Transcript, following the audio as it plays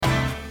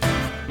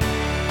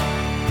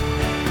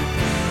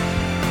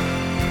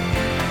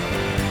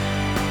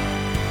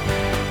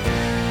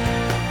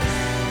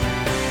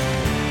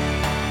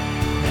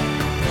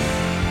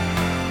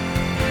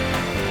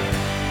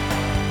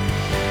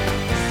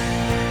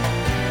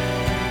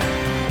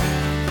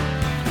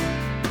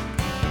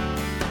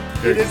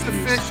It is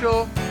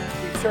official.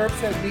 The Terps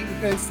have beaten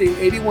Penn State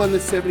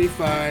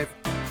 81-75.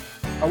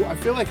 I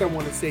feel like I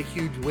want to say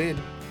huge win.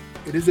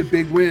 It is a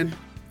big win.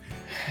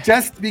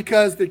 Just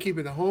because they're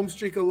keeping the home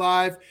streak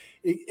alive,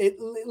 it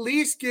at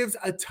least gives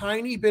a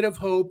tiny bit of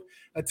hope,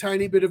 a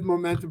tiny bit of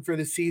momentum for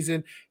the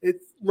season.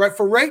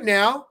 For right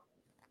now,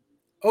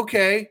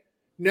 okay,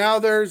 now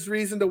there's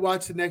reason to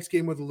watch the next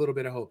game with a little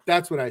bit of hope.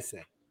 That's what I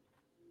say.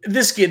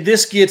 This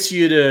gets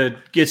you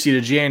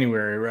to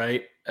January,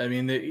 right? I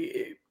mean,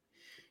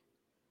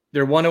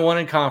 they're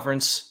 1-1 in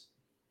conference.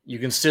 You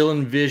can still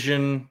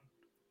envision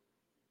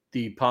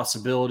the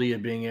possibility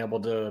of being able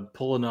to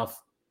pull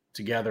enough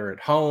together at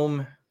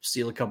home,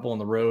 steal a couple on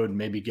the road,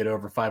 maybe get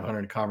over 500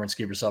 in conference,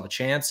 give yourself a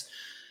chance.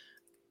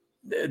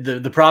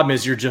 The problem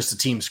is you're just a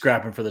team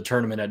scrapping for the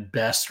tournament at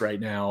best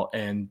right now,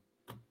 and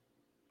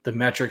the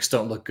metrics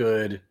don't look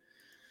good.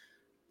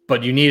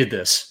 But you needed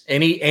this.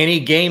 Any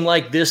game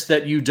like this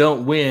that you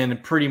don't win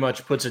pretty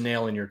much puts a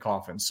nail in your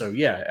coffin. So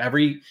yeah,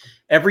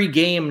 every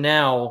game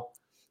now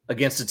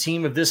against a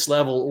team of this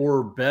level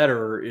or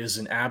better is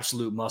an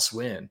absolute must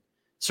win.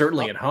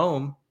 Certainly at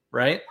home,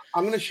 right?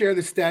 I'm going to share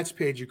the stats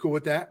page. You cool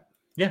with that?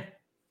 Yeah.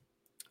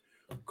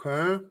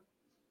 Okay.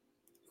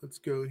 Let's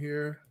go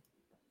here.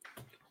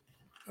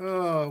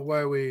 Oh,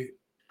 where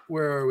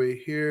are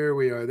we? Here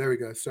we are. There we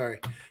go. Sorry.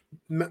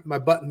 My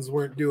buttons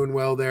weren't doing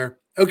well there.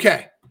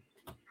 Okay.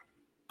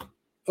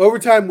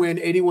 Overtime win,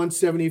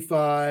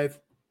 81-75.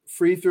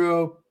 Free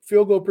throw,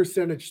 field goal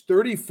percentage,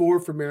 34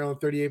 for Maryland,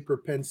 38 for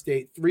Penn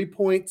State. 3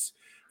 points,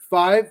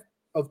 5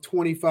 of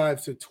 25,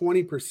 so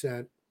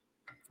 20%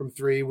 from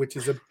three, which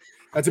is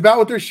that's about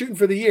what they're shooting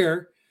for the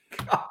year.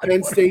 God,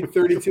 Penn State,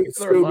 32. It's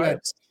so bad.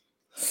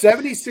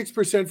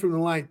 76% from the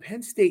line.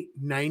 Penn State,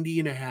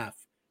 90.5.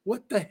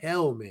 What the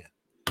hell, man?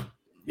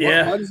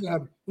 Yeah. Why does it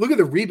happen? Look at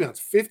the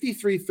rebounds,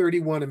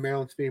 53-31 in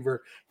Maryland's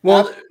favor.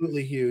 Well,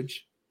 absolutely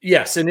huge.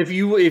 Yes, and if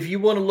you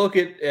want to look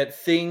at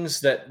things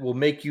that will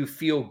make you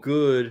feel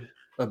good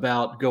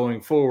about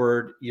going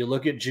forward, you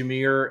look at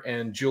Jameer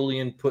and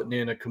Julian putting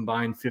in a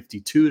combined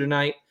 52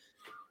 tonight.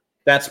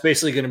 That's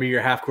basically going to be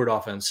your half-court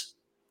offense.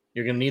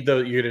 You're going to need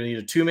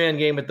a two-man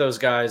game with those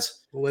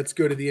guys. Well, let's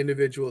go to the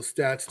individual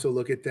stats to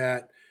look at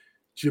that.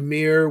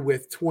 Jameer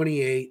with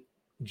 28,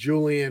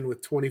 Julian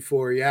with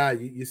 24. Yeah,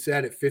 you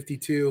said it,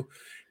 52.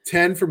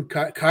 10 from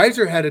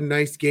Kaiser had a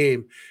nice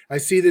game. I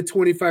see the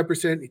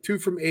 25%, 2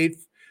 from 8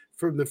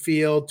 from the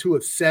field, 2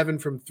 of 7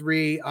 from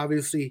 3.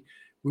 Obviously,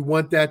 we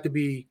want that to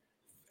be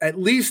at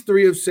least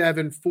 3 of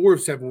 7. 4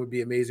 of 7 would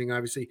be amazing,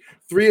 obviously.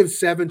 3 of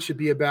 7 should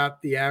be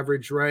about the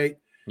average, right?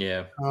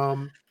 Yeah.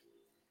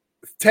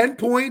 10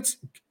 points,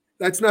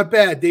 that's not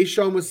bad.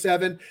 Deshaun was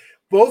 7.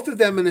 Both of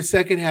them in the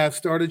second half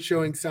started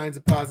showing signs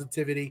of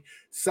positivity,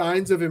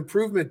 signs of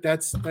improvement.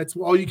 That's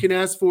all you can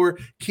ask for.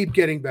 Keep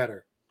getting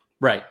better.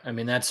 Right. I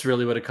mean, that's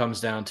really what it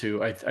comes down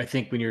to. I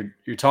think when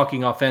you're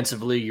talking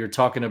offensively, you're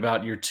talking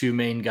about your two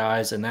main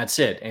guys, and that's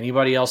it.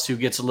 Anybody else who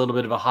gets a little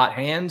bit of a hot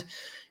hand,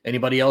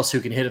 anybody else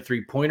who can hit a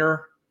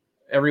three-pointer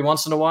every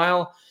once in a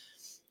while,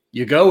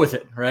 you go with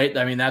it, right?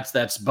 I mean,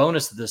 that's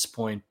bonus at this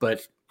point,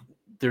 but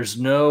there's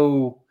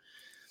no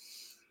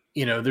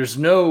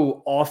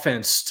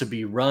offense to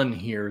be run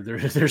here.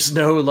 There's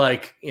no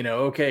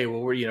okay,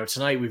 well, we're,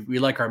 tonight we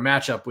like our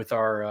matchup with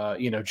our,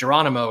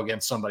 Geronimo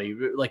against somebody.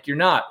 Like, you're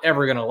not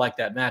ever going to like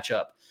that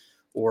matchup.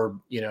 Or,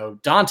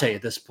 Dante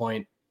at this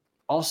point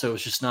also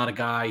is just not a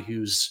guy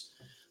who's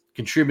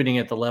contributing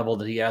at the level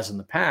that he has in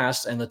the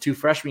past. And the two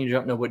freshmen, you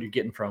don't know what you're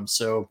getting from.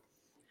 So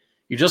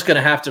you're just going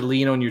to have to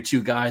lean on your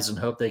two guys and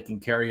hope they can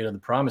carry you to the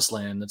promised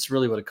land. That's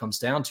really what it comes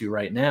down to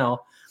right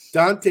now.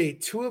 Dante,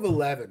 2 of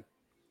 11.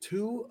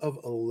 2 of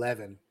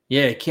 11.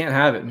 Yeah, you can't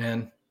have it,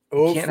 man.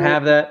 You can't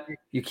have that.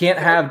 You can't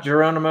have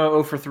Geronimo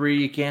 0 for 3.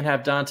 You can't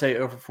have Dante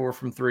 0 for 4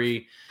 from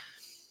 3.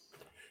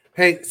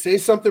 Hey, say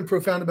something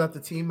profound about the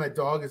team. My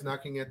dog is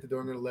knocking at the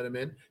door. I'm going to let him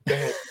in. Go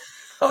ahead.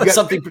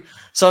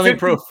 something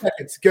profound.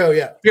 Seconds. Go,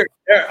 yeah. Here,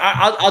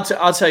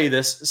 I'll tell you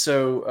this.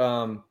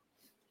 So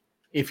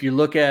if you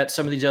look at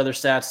some of these other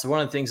stats,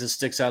 one of the things that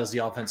sticks out is the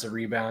offensive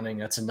rebounding.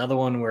 That's another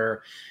one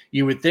where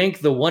you would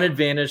think the one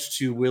advantage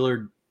to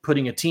Willard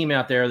putting a team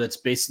out there that's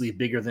basically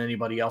bigger than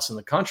anybody else in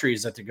the country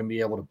is that they're going to be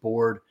able to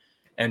board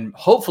and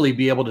hopefully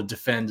be able to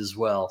defend as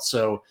well.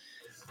 So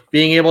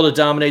being able to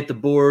dominate the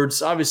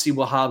boards, obviously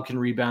Wahab can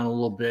rebound a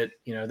little bit.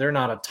 They're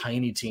not a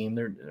tiny team.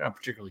 They're not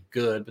particularly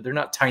good, but they're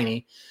not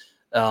tiny.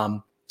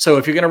 So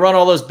if you're going to run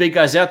all those big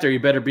guys out there, you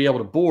better be able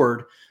to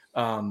board.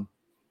 And,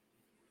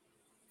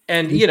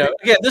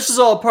 again, this is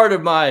all part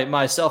of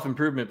my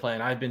self-improvement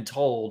plan. I've been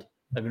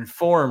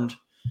informed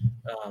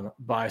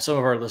by some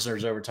of our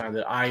listeners over time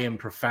that I am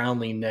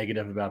profoundly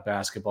negative about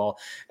basketball,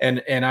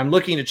 and I'm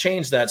looking to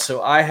change that.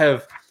 So I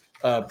have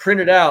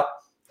printed out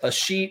a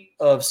sheet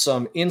of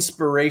some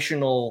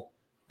inspirational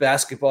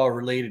basketball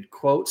related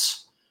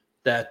quotes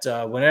that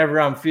whenever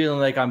I'm feeling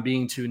like I'm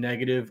being too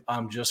negative,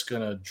 I'm just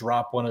going to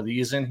drop one of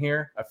these in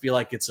here. I feel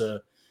like it's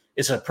a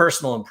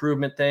personal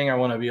improvement thing. I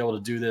want to be able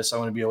to do this. I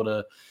want to be able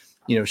to,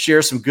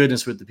 share some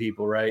goodness with the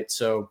people. Right.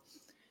 So,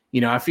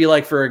 I feel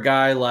like for a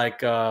guy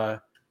like,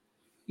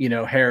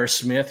 Harris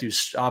Smith,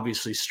 who's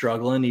obviously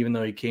struggling, even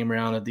though he came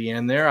around at the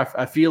end there.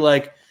 I feel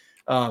like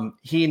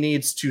he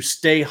needs to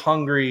stay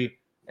hungry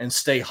and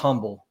stay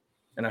humble.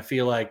 And I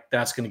feel like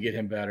that's going to get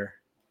him better.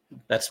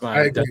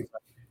 I agree.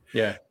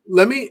 Yeah.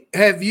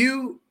 Have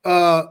you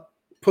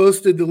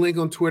posted the link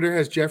on Twitter?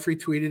 Has Jeffrey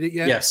tweeted it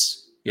yet?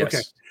 Yes.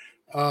 Okay.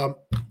 I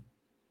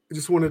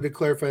just wanted to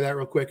clarify that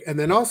real quick. And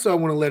then also I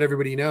want to let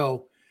everybody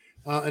know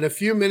in a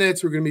few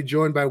minutes, we're going to be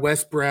joined by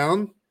Wes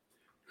Brown,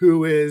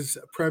 who is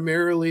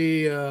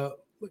primarily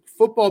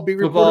football beat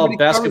reporter. Football,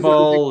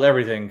 basketball,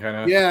 everything kind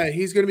of. Yeah,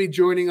 he's going to be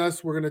joining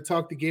us. We're going to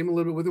talk the game a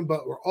little bit with him,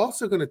 but we're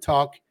also going to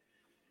talk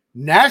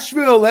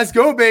Nashville. Let's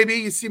go, baby.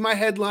 You see my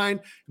headline,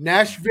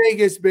 Nash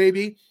Vegas,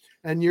 baby.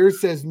 And yours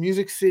says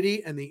Music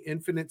City and the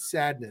Infinite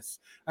Sadness.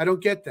 I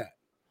don't get that.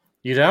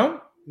 You don't?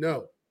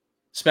 No.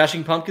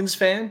 Smashing Pumpkins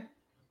fan?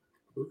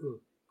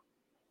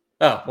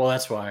 Oh, well,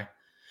 that's why.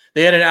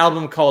 They had an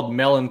album called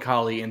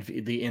Melancholy and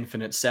the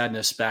Infinite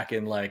Sadness back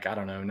in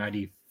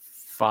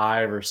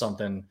 95 or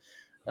something.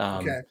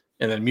 Okay.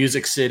 And then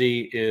Music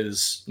City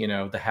is,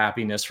 the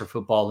happiness for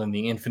football, and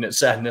the Infinite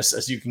Sadness,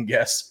 as you can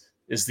guess,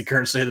 is the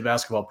current state of the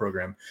basketball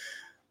program.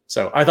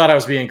 So I thought I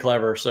was being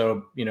clever.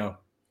 So,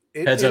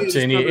 heads up to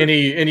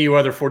any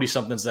other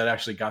 40-somethings that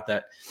actually got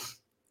that.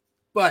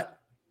 But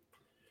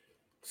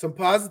some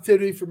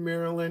positivity from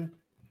Maryland.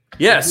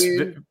 Yes,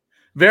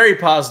 very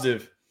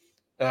positive.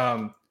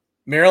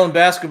 Maryland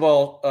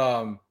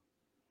basketball,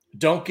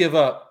 don't give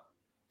up.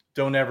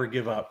 Don't ever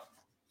give up.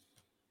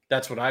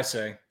 That's what I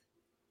say.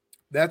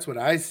 That's what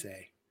I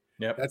say.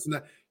 Yep. That's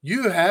not.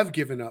 You have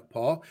given up,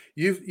 Paul.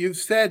 You've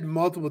said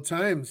multiple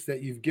times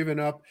that you've given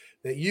up,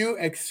 that you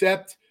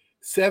accept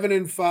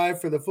 7-5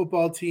 for the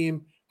football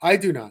team. I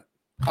do not.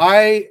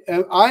 I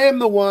am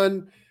the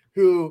one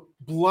who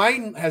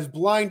has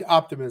blind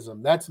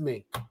optimism. That's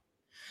me.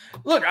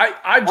 Look,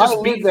 I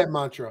live that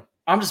mantra.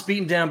 I'm just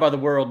beaten down by the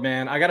world,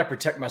 man. I got to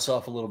protect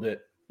myself a little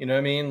bit. You know what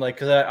I mean?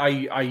 Because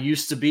I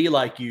used to be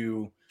like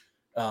you,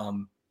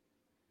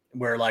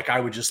 where I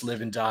would just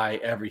live and die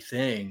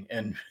everything.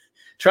 And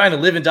trying to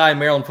live and die in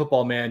Maryland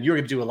football, man, you're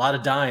going to do a lot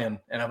of dying.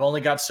 And I've only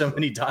got so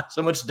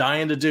much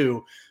dying to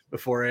do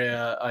before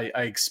I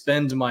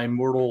expend my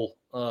mortal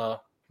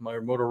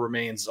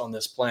remains on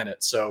this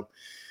planet. So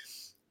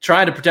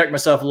trying to protect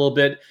myself a little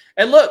bit.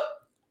 And look,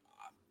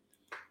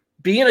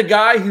 being a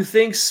guy who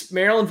thinks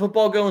Maryland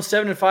football going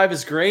 7-5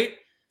 is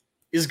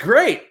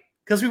great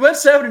because we went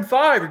 7-5.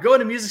 We're going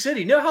to Music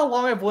City. You know how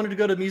long I've wanted to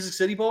go to Music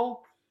City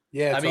Bowl?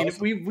 Yeah, I mean,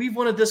 awesome. we've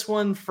wanted this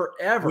one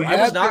forever.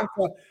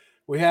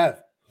 We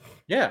have.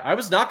 Yeah, I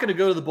was not going to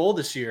go to the bowl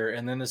this year,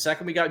 and then the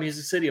second we got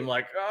Music City, I'm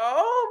like,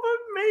 oh,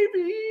 but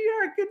maybe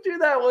I could do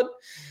that one.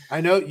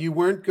 I know you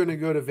weren't going to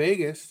go to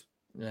Vegas.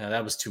 Yeah,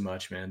 that was too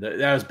much, man.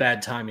 That was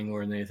bad timing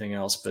more than anything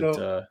else. But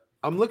so,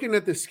 I'm looking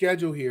at the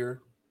schedule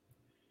here.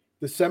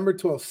 December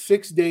 12th,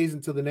 6 days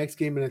until the next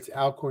game, and it's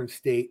Alcorn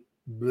State.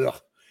 Blah.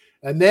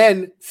 And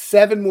then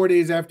 7 more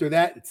days after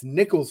that, it's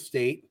Nicholls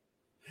State.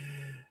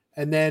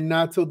 And then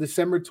not till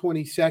December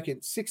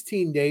 22nd,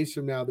 16 days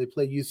from now, they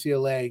play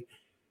UCLA.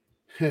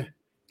 Yeah,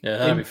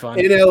 that'd be fun.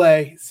 In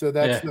LA. So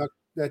that's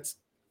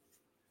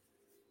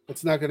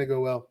not going to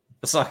go well.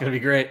 That's not going to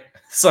be great.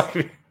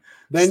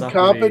 Then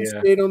Coppin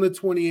State on the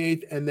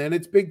 28th, and then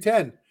it's Big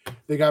Ten.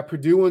 They got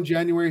Purdue on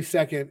January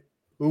 2nd.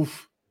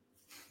 Oof.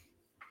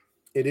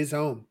 It is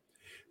home.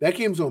 That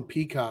game's on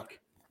Peacock.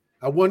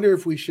 I wonder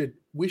if we should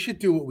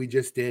do what we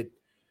just did.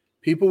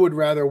 People would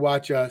rather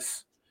watch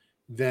us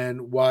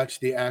than watch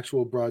the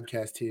actual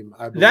broadcast team.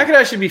 I believe. That could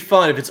actually be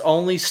fun if it's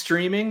only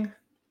streaming.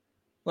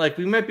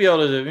 We might be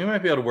able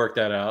to work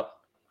that out.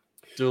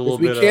 Do a little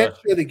bit. We can't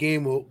share the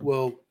game.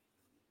 We'll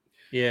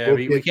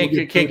we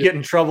can't get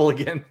in trouble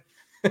again.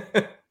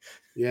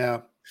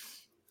 Yeah,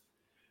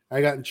 I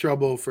got in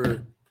trouble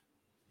for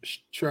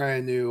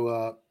trying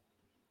to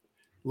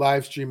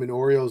live stream an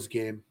Orioles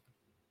game.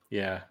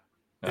 Yeah,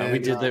 we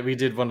did that. We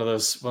did one of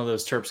those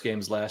Terps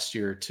games last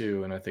year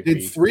too, and I think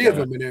did 3 of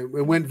them, and it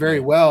went very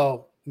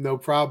well, no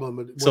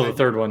problem. So the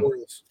third one,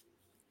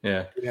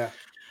 yeah.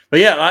 But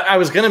yeah, I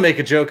was going to make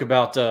a joke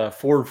about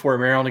 4-4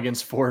 Maryland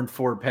against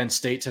 4-4 Penn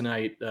State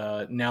tonight.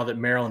 Now that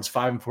Maryland's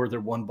 5-4, they're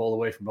 1 bowl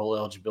away from bowl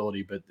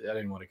eligibility, but I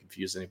didn't want to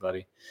confuse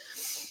anybody.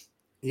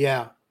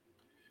 Yeah.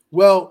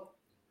 Well,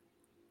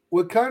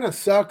 what kind of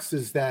sucks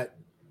is that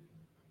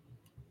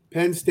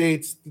Penn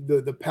State's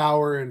the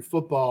power in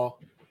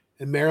football,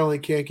 and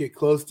Maryland can't get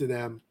close to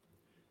them.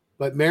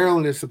 But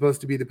Maryland is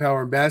supposed to be the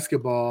power in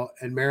basketball,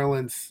 and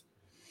Maryland's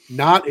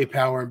not a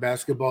power in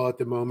basketball at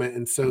the moment,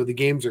 and so the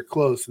games are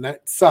close, and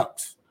that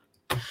sucks.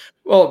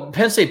 Well,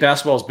 Penn State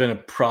basketball has been a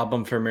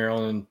problem for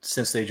Maryland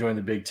since they joined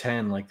the Big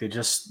Ten. They're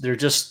just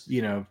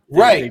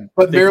right.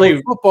 But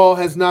Maryland football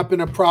has not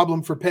been a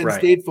problem for Penn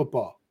State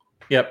football.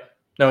 Yep.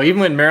 No, even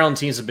when Maryland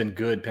teams have been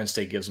good, Penn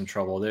State gives them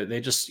trouble. They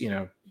just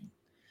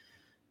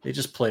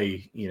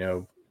play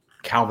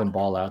Calvin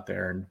ball out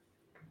there and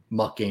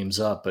muck games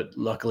up. But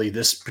luckily,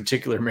 this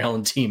particular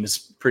Maryland team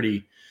is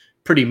pretty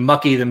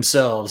mucky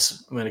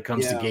themselves when it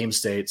comes to game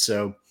state.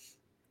 So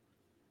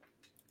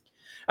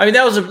I mean,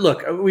 that was a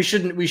look. We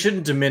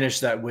shouldn't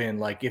diminish that win.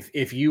 Like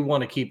if you want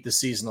to keep the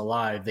season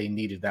alive, they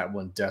needed that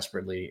one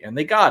desperately, and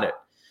they got it.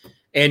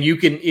 And you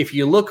can, if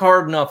you look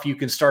hard enough, you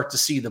can start to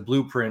see the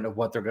blueprint of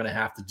what they're going to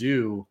have to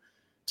do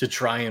to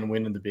try and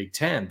win in the Big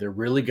Ten. They're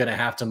really going to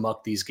have to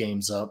muck these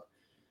games up.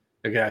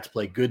 They're going to have to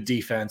play good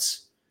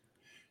defense.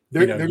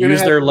 They're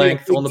use their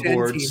length on the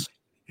boards.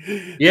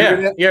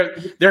 Yeah.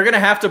 They're going to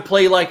have to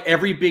play like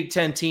every Big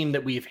Ten team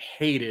that we've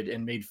hated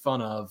and made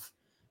fun of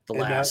the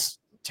last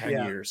 10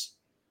 years.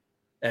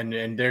 And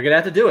they're going to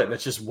have to do it.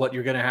 That's just what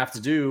you're going to have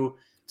to do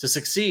to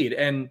succeed.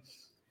 And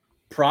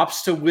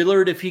props to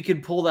Willard if he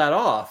can pull that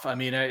off. I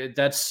mean,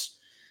 that's,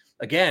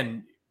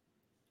 again,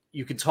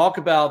 you can talk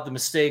about the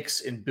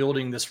mistakes in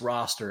building this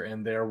roster,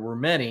 and there were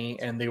many,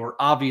 and they were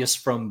obvious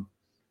from,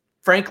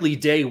 frankly,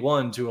 day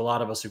one to a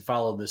lot of us who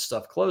follow this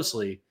stuff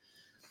closely.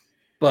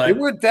 But they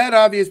weren't that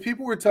obvious.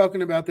 People were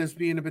talking about this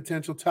being a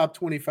potential top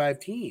 25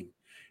 team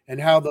and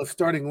how the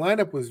starting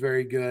lineup was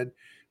very good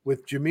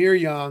with Jahmir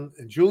Young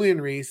and Julian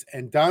Reese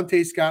and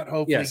Dante Scott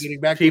hopefully getting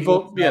back.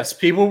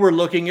 People were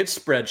looking at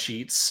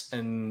spreadsheets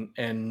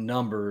and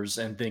numbers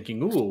and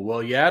thinking, ooh,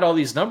 well, you add all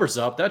these numbers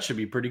up, that should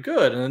be pretty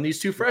good. And then these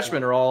two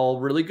freshmen are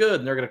all really good,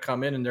 and they're going to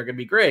come in and they're going to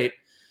be great.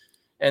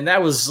 And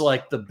that was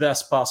like the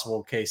best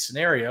possible case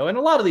scenario. And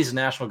a lot of these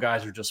national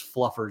guys are just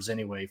fluffers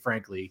anyway,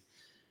 frankly.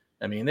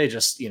 I mean, they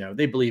just,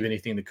 they believe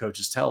anything the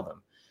coaches tell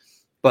them.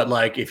 But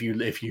like, if you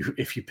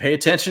pay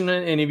attention,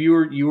 and if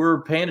you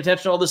were paying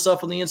attention to all this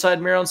stuff on the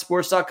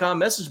InsideMarylandSports.com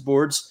message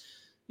boards,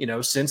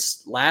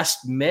 since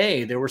last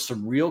May, there were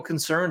some real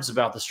concerns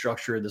about the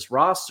structure of this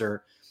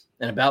roster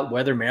and about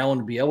whether Maryland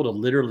would be able to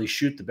literally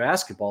shoot the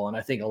basketball. And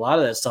I think a lot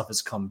of that stuff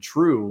has come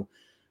true,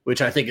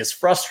 which I think is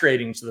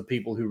frustrating to the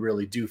people who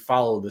really do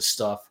follow this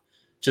stuff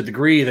to the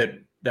degree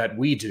that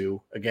we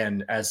do,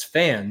 again, as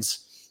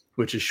fans,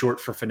 which is short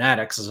for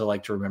fanatics, as I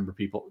like to remind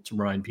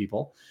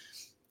people.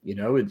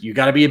 You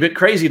got to be a bit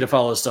crazy to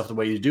follow stuff the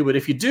way you do. But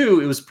if you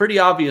do, it was pretty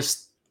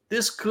obvious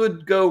this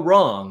could go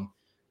wrong.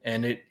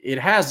 And it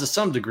has to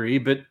some degree.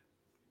 But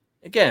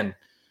again,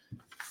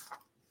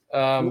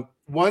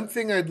 one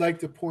thing I'd like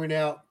to point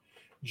out,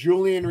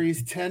 Julian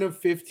Reese, 10 of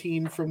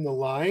 15 from the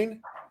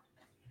line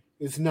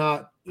is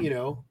not,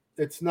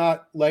 it's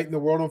not lighting the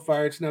world on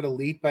fire. It's not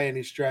elite by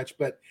any stretch.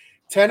 But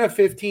 10 of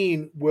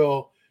 15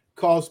 will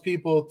cause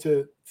people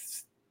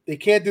they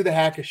can't do the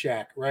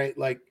hack-a-shack, right?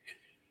 Like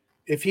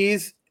if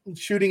he's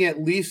shooting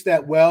at least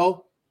that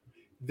well,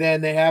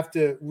 then they have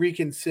to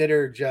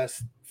reconsider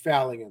just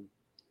fouling him.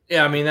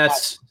 Yeah, I mean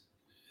that's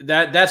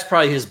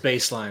probably his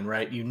baseline,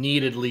 right? You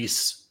need at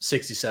least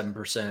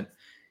 67%.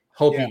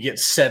 Hope you get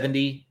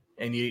 70,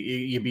 and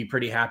you'd be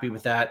pretty happy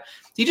with that.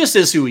 He just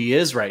is who he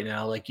is right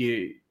now. Like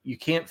you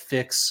can't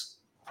fix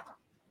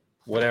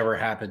whatever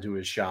happened to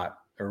his shot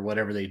or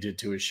whatever they did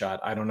to his shot.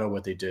 I don't know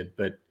what they did,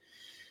 but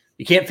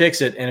you can't fix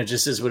it, and it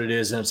just is what it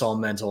is, and it's all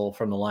mental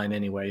from the line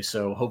anyway.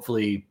 So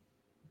hopefully,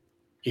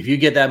 if you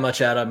get that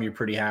much out of him, you're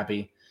pretty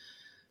happy.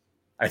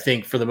 I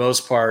think for the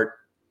most part,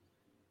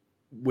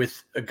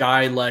 with a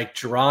guy like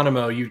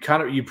Geronimo,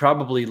 you'd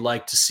probably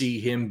like to see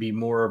him be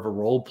more of a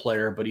role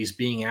player, but he's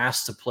being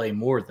asked to play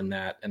more than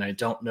that, and I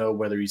don't know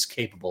whether he's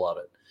capable of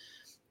it.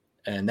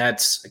 And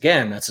that's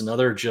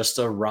another just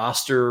a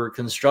roster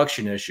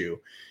construction issue.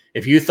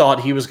 If you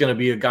thought he was going to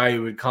be a guy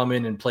who would come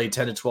in and play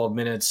 10 to 12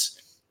 minutes,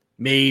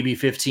 maybe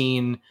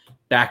 15,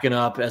 backing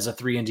up as a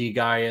 3-and-D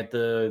guy at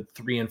the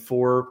 3 and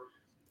 4,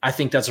 I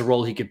think that's a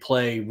role he could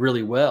play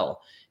really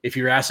well. If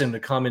you're asking him to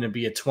come in and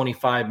be a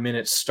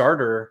 25-minute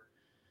starter,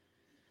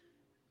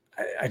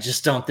 I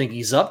just don't think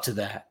he's up to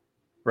that,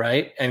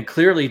 right? And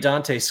clearly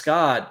Dante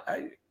Scott,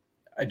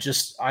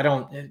 I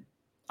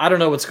don't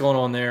know what's going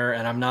on there,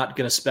 and I'm not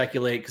going to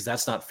speculate because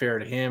that's not fair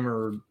to him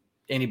or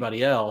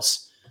anybody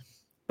else.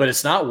 But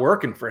it's not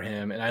working for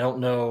him, and I don't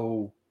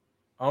know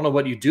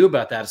what you do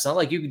about that. It's not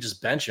like you can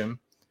just bench him.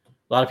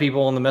 A lot of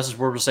people on the message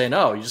board were saying,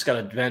 "Oh, you just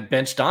got to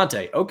bench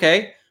Dante."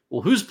 Okay,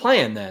 well, who's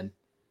playing then?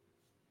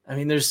 I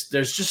mean, there's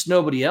just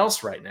nobody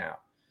else right now.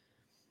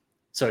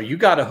 So you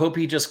got to hope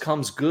he just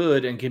comes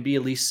good and can be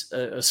at least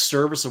a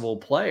serviceable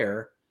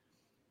player.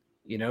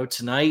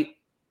 Tonight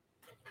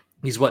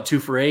he's 2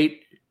 for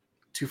 8,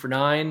 2 for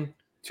 9,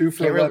 2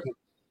 for 11.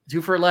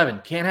 2 for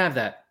 11. Can't have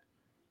that.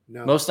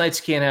 No. Most nights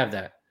you can't have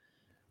that.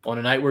 On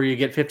a night where you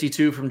get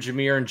 52 from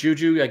Jahmir and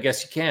Juju, I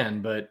guess you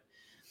can, but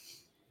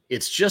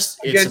it's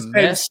a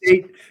mess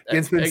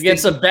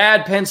against a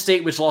bad Penn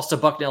State, which lost to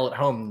Bucknell at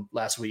home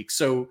last week.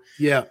 So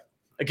yeah,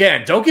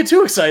 again, don't get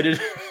too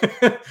excited,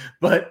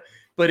 but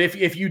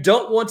if you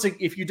don't want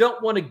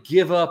to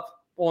give up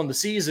on the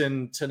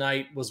season,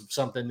 tonight was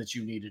something that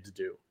you needed to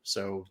do.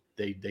 So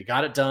they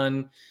got it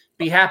done.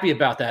 Be happy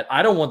about that.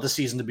 I don't want the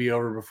season to be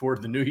over before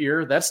the new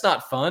year. That's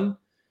not fun.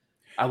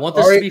 I want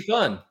this to be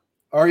fun.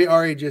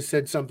 Ari just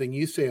said something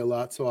you say a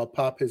lot, so I'll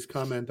pop his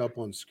comment up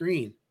on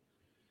screen.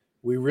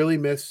 We really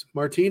miss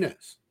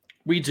Martinez.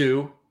 We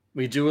do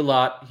a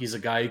lot. He's a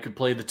guy who could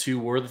play the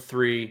 2 or the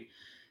 3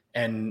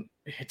 and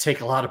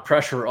take a lot of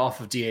pressure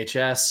off of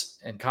DHS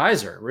and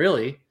Kaiser,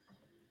 really.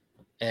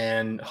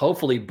 and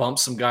hopefully bump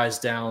some guys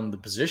down the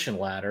position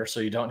ladder so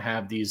you don't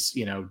have these,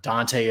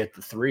 Dante at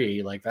the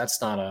 3. Like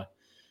that's not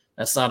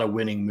a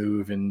winning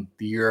move in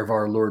the year of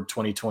our Lord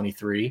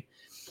 2023.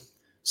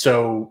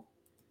 So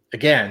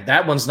again,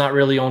 that one's not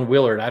really on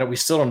Willard. We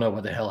still don't know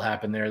what the hell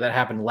happened there. That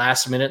happened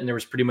last minute, and there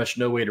was pretty much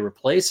no way to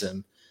replace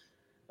him.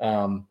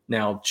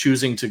 Now,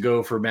 choosing to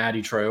go for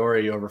Matty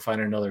Traore over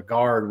finding another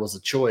guard was a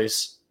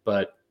choice,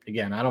 but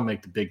again, I don't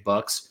make the big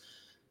bucks.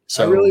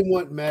 So I really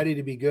want Matty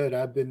to be good.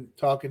 I've been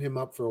talking him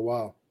up for a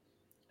while.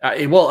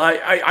 I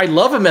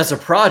love him as a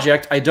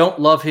project. I don't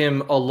love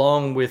him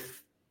along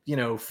with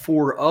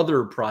 4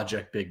 other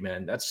project big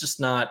men. That's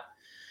just not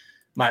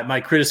my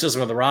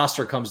criticism of the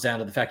roster. Comes down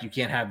to the fact you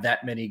can't have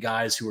that many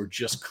guys who are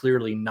just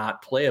clearly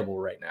not playable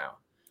right now.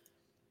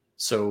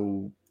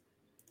 So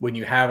when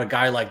you have a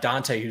guy like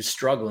Dante who's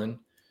struggling,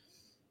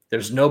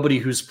 there's nobody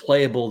who's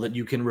playable that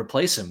you can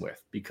replace him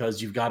with, because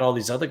you've got all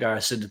these other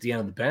guys sitting at the end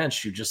of the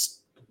bench. You're just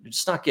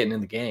not getting in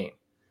the game.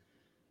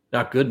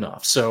 Not good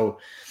enough. So,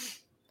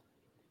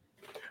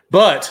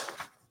 but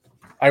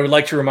I would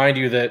like to remind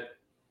you that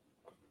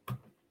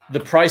the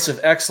price of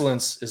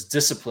excellence is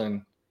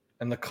discipline,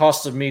 and the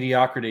cost of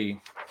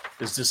mediocrity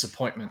is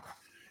disappointment.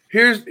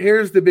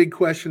 Here's the big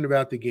question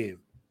about the game.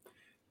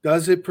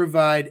 Does it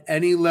provide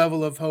any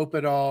level of hope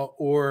at all,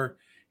 or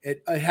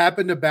it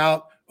happened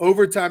about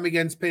overtime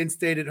against Penn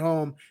State at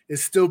home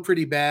is still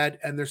pretty bad,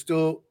 and they're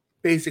still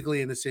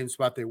basically in the same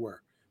spot they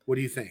were? What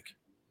do you think?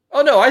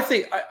 Oh, no, I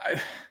think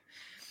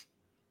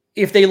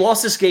if they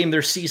lost this game,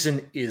 their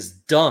season is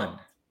done.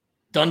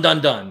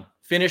 Done.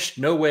 Finished,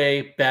 no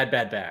way,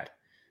 bad.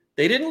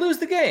 They didn't lose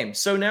the game,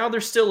 so now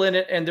they're still in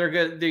it, and they're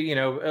good.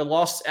 A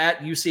loss at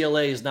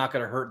UCLA is not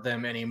going to hurt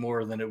them any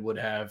more than it would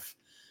have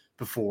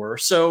before.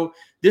 So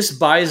this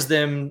buys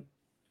them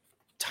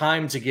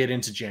time to get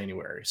into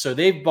January. So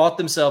they've bought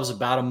themselves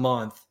about a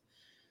month,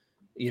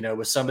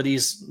 with some of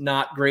these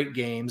not great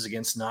games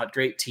against not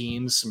great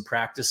teams, some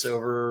practice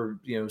over,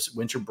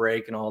 winter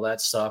break and all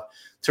that stuff,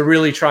 to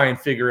really try and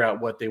figure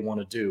out what they want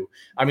to do.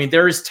 I mean,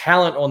 there is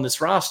talent on this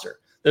roster.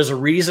 There's a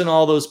reason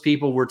all those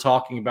people were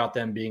talking about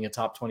them being a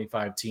top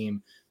 25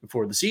 team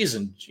before the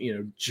season.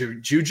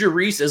 Juju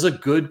Reese is a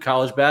good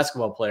college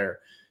basketball player.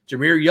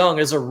 Jameer Young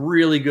is a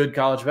really good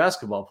college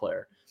basketball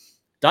player.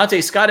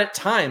 Dante Scott at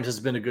times has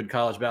been a good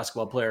college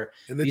basketball player.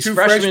 And these 2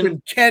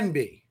 freshmen can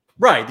be.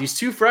 Right. These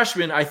 2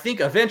 freshmen, I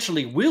think,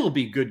 eventually will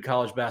be good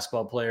college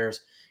basketball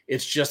players.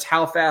 It's just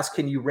how fast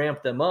can you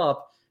ramp them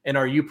up, and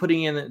are you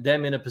putting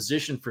them in a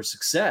position for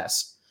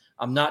success?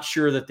 I'm not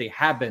sure that they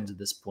have been to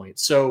this point.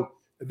 So,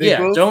 they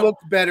both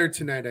looked better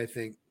tonight, I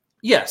think.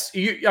 Yes.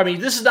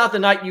 This is not the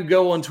night you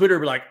go on Twitter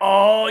and be like,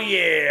 oh,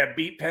 yeah,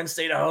 beat Penn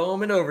State at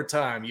home in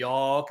overtime.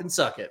 Y'all can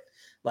suck it.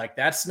 Like,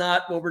 that's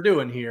not what we're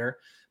doing here.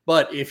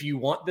 But if you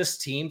want this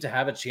team to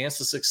have a chance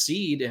to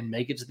succeed and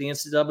make it to the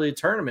NCAA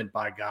tournament,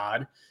 by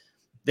God,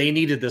 they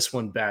needed this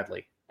one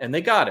badly, and they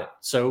got it.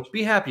 So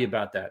be happy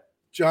about that.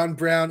 John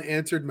Brown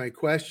answered my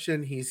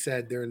question. He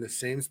said they're in the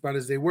same spot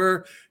as they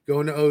were.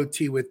 Going to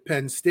OT with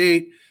Penn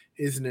State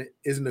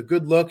isn't a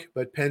good look,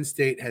 but Penn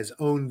State has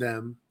owned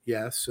them.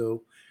 Yeah,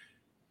 so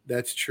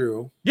that's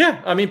true.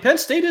 Yeah, I mean, Penn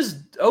State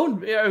is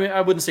owned. I mean,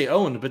 I wouldn't say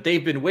owned, but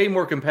they've been way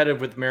more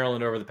competitive with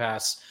Maryland over the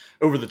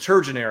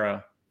Turgeon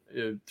era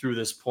through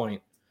this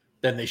point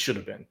than they should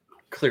have been,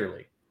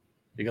 clearly,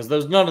 because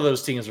none of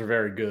those teams are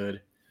very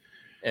good,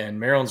 and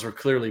Maryland's were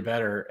clearly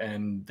better,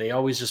 and they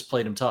always just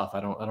played them tough. I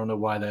don't know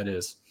why that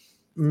is.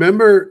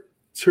 Remember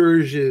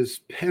Turgeon's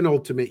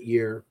penultimate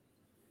year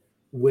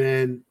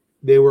when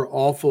they were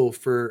awful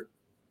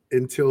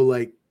until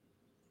like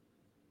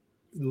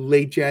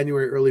late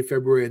January, early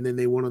February, and then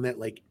they went on that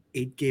like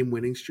 8-game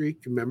winning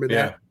streak. Remember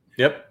that?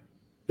 Yeah. Yep.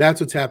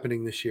 That's what's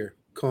happening this year.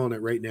 Calling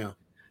it right now.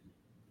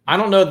 I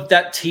don't know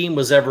that team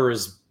was ever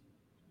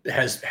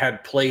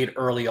had played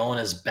early on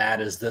as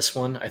bad as this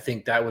one. I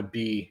think that would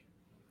be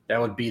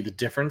the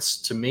difference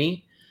to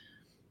me.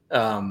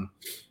 But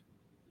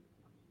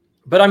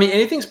I mean,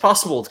 anything's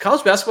possible.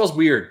 College basketball is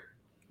weird.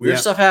 Weird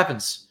stuff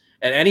happens.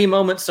 At any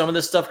moment, some of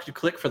this stuff could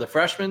click for the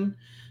freshmen.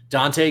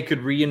 Dante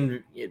could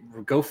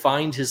go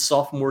find his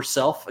sophomore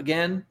self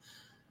again.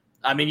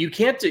 I mean, you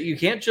can't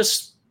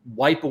just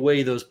wipe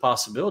away those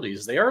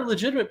possibilities. They are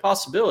legitimate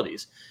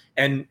possibilities.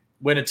 And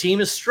when a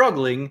team is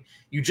struggling,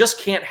 you just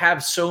can't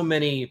have so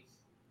many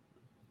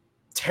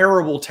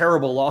terrible,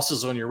 terrible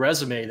losses on your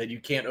resume that you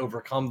can't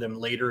overcome them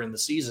later in the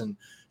season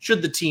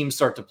should the team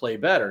start to play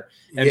better.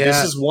 And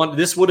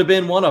this would have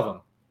been one of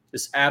them.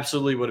 This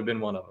absolutely would have been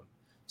one of them.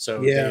 So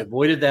they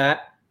avoided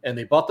that, and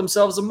they bought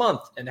themselves a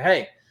month. And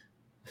hey,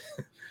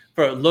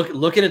 for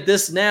looking at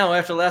this now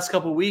after the last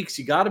couple of weeks,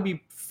 you got to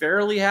be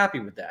fairly happy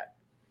with that.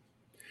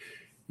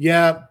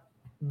 Yeah,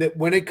 that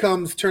when it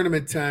comes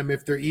tournament time,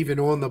 if they're even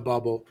on the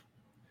bubble,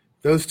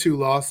 those 2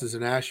 losses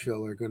in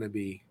Asheville are going to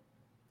be.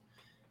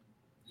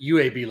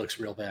 UAB looks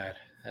real bad.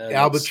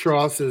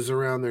 Albatrosses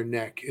around their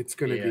neck. It's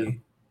going to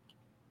be.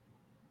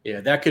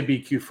 Yeah, that could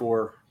be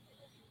Q4.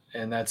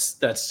 And that's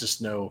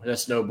just no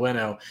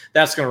bueno.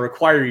 That's going to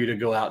require you to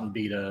go out and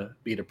beat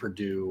a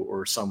Purdue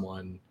or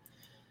someone.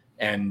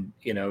 And,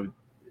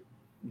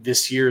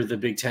 this year the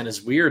Big Ten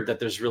is weird that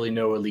there's really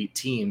no elite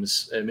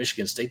teams.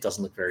 Michigan State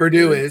doesn't look very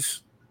Purdue good.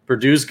 is.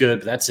 Purdue's good,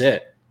 but that's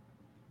it.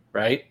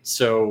 Right?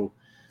 So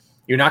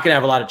you're not going to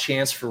have a lot of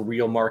chance for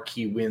real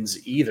marquee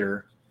wins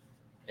either.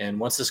 And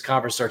once this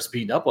conference starts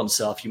beating up on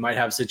itself, you might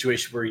have a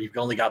situation where you've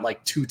only got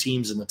like 2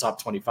 teams in the top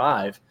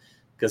 25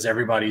 because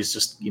everybody's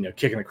just,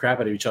 kicking the crap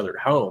out of each other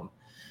at home.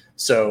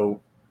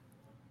 So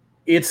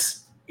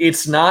it's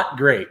not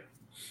great.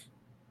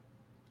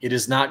 It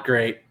is not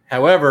great.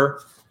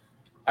 However,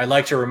 I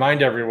like to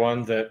remind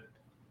everyone that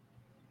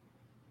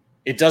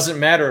it doesn't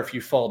matter if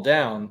you fall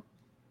down.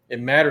 It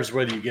matters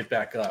whether you get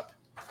back up.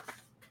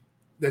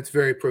 That's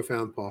very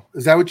profound, Paul.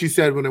 Is that what you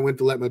said when I went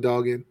to let my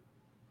dog in?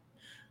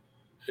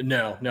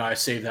 No, I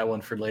saved that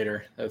one for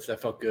later.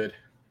 That felt good.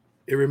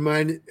 It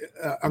reminded.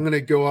 I'm going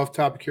to go off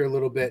topic here a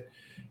little bit.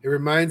 It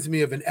reminds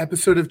me of an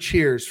episode of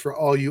Cheers for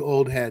all you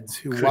old heads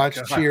who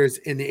watched Cheers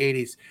in the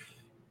 80s.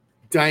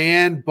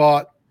 Diane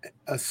bought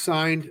a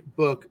signed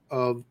book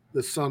of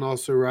The Sun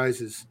Also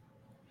Rises.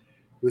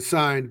 It was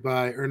signed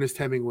by Ernest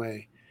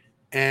Hemingway.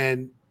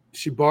 And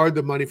she borrowed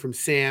the money from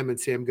Sam, and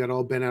Sam got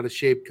all bent out of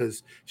shape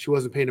because she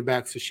wasn't paying it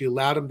back. So she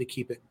allowed him to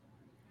keep it.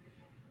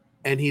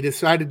 And he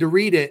decided to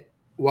read it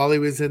while he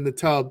was in the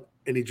tub,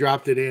 and he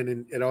dropped it in,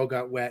 and it all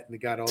got wet, and it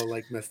got all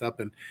like messed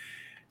up.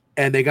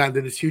 And they got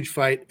into this huge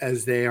fight,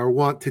 as they are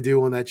wont to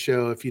do on that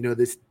show, if you know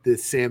this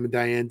Sam and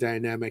Diane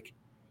dynamic.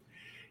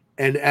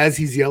 And as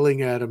he's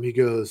yelling at him, he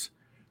goes,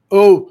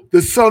 "Oh,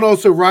 the sun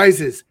also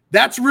rises.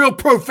 That's real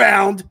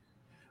profound."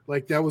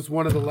 Like that was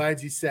one of the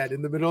lines he said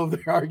in the middle of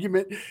their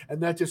argument.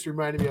 And that just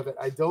reminded me of it.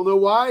 I don't know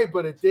why,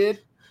 but it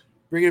did.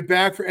 Bring it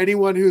back for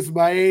anyone who's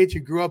my age who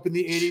grew up in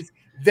the 80s.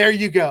 There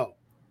you go.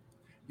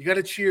 You got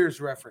a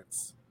Cheers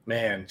reference.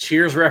 Man,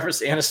 Cheers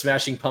reference and a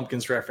Smashing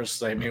Pumpkins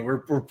reference. I mean, we're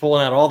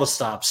pulling out all the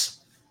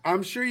stops.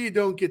 I'm sure you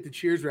don't get the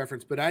Cheers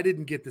reference, but I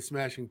didn't get the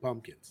Smashing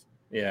Pumpkins.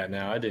 Yeah,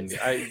 no, I didn't.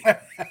 I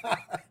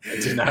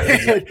did not.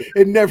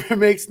 It never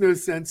makes no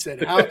sense.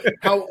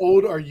 How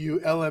old are you,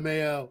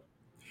 LMAO?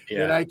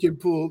 Yeah. And I can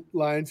pull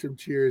lines from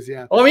Cheers.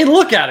 Yeah. Well, I mean,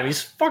 look at him.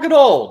 He's fucking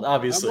old,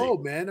 obviously. I'm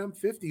old, man. I'm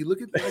 50.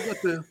 Look at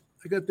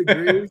I got the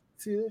gray.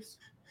 See this?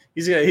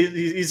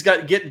 He's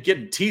got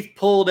getting teeth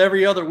pulled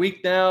every other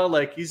week now.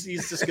 Like he's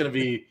just gonna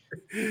be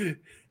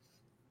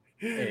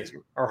talk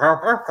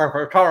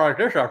like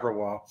this after a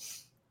while.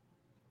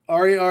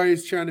 Ari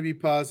is trying to be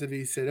positive.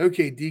 He said,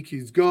 "Okay,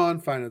 DQ's gone.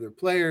 Find other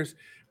players.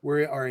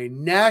 We are a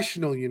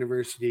national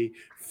university.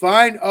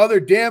 Find other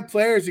damn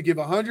players who give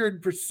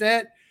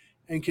 100%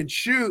 and can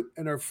shoot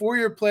and are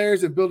 4-year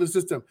players and build a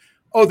system."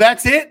 Oh,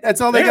 that's it?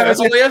 That's all they got.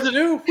 That's all they have to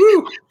do.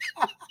 Woo.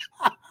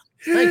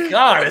 Thank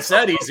God it's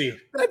that easy.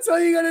 That's all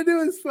you got to do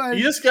is find.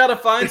 You just got to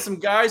find some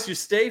guys who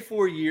stay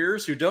 4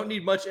 years, who don't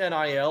need much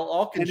NIL,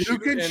 all can shoot. Who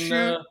can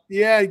shoot.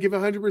 Yeah, give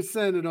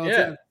 100% at all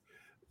times.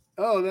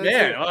 Oh, that's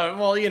man.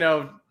 Well,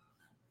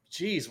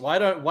 geez, why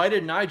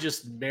didn't I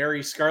just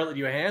marry Scarlett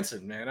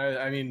Johansson, man?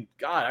 I mean,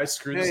 God, I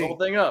screwed this whole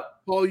thing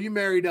up. Paul, you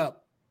married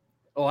up.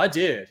 Oh, I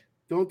did.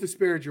 Don't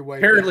disparage your wife.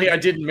 Apparently, I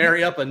didn't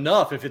marry up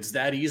enough if it's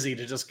that easy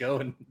to just go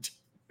and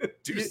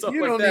do stuff like that.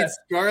 You don't need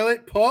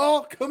Scarlett.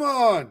 Paul, come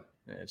on.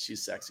 Man,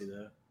 she's sexy,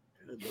 though.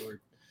 Good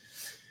Lord.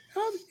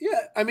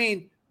 Yeah, I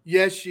mean,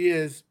 yes, she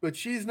is, but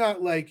she's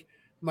not like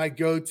my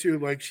go-to.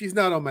 Like, she's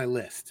not on my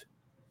list.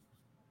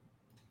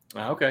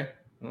 Okay.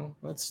 Well,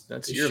 that's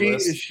your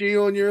list. Is she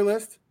on your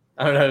list?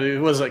 I don't know. It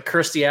was like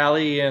Kirstie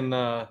Alley and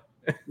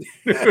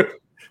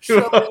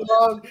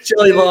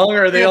Shelley Long.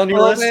 Are they on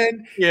your list?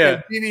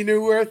 Yeah. Phoebe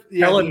Newworth.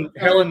 Yeah,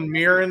 Helen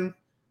Mirren.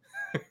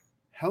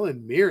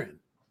 Helen Mirren.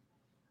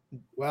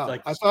 Wow.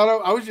 I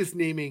thought I was just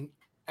naming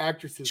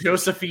actresses.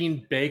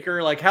 Josephine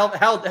Baker. Like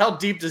how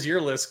deep does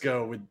your list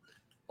go with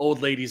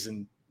old ladies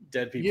and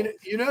dead people?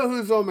 You know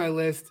who's on my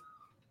list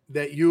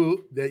that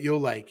you'll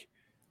like?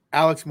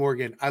 Alex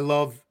Morgan. I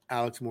love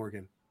Alex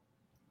Morgan.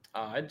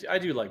 I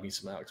do like me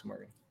some Alex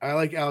Morgan. I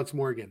like Alex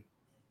Morgan.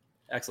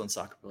 Excellent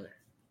soccer player.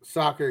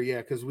 Soccer, yeah,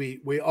 because we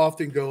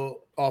often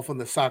go off on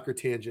the soccer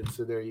tangent.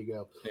 So there you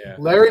go. Yeah.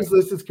 Larry's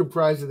list is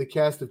comprised of the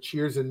cast of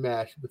Cheers and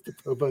MASH, but the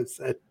Bobo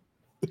said.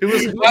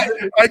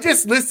 I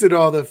just listed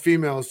all the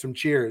females from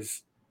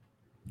Cheers.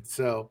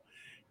 So,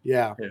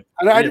 yeah.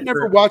 And I didn't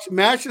ever watch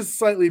MASH is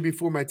slightly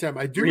before my time.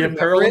 I do Rhea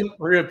Perlman.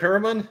 Rhea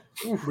Perlman.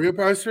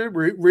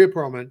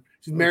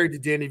 She's married to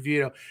Danny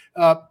Vito.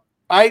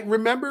 I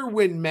remember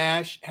when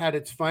MASH had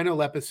its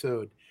final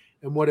episode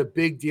and what a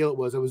big deal it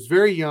was. I was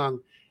very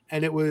young,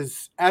 and it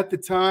was at the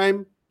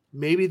time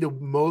maybe the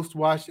most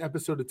watched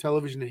episode of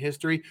television in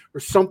history or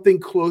something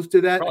close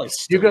to that. Probably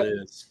still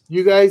is.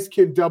 You guys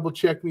can double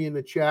check me in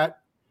the chat.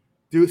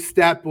 Do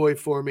Stat Boy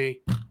for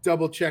me.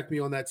 Double check me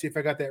on that. See if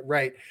I got that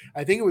right.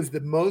 I think it was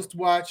the most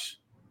watched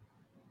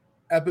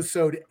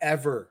episode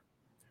ever.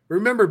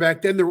 Remember,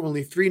 back then there were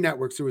only 3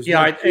 networks. There was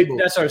that's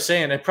what I was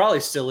saying. It probably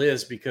still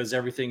is because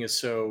everything is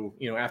so,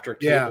 after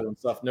cable and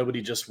stuff,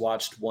 nobody just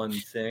watched one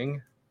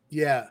thing.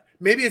 Yeah.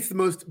 Maybe it's the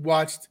most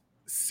watched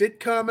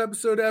sitcom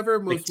episode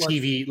ever. Like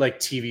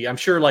TV. I'm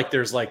sure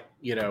there's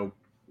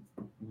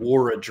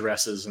war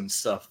addresses and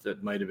stuff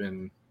that might have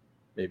been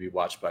maybe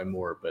watched by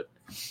more. But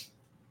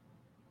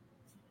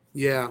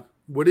yeah.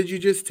 What did you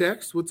just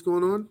text? What's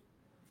going on?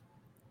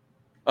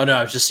 oh no,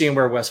 I was just seeing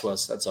where Wes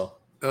was. That's all.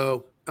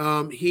 Oh,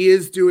 he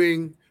is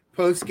doing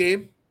post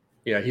game.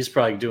 Yeah, he's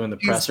probably doing the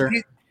presser.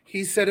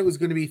 He said it was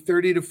going to be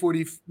 30 to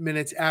 40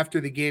 minutes after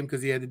the game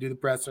because he had to do the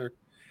presser.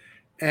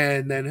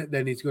 And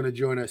then he's going to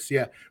join us.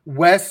 Yeah.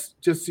 Wes,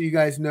 just so you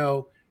guys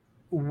know,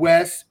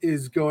 Wes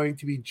is going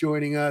to be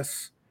joining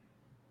us,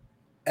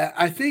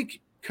 I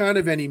think, kind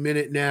of any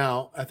minute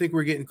now. I think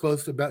we're getting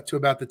close to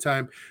about the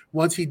time.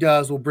 Once he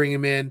does, we'll bring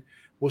him in.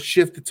 We'll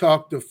shift the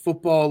talk to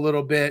football a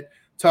little bit,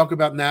 talk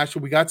about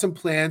Nashville. We got some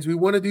plans. We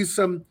want to do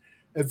some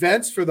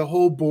events for the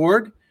whole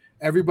board.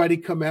 Everybody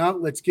come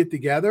out. Let's get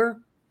together.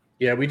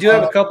 Yeah, we do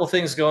have a couple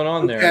things going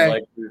on there.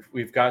 Like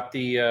we've got a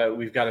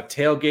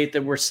tailgate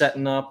that we're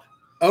setting up.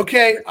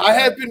 Okay, I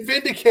have been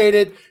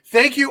vindicated.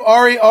 Thank you,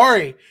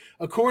 Ari.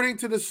 According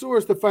to the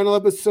source, the final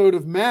episode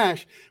of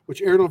MASH,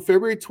 which aired on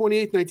February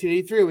 28,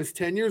 1983, I was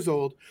 10 years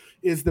old,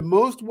 is the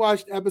most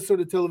watched episode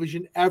of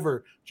television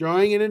ever,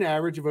 drawing in an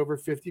average of over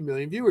 50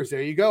 million viewers.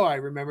 There you go. I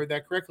remembered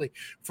that correctly.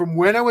 From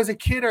when I was a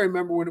kid, I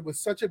remember when it was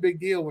such a big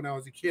deal when I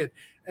was a kid.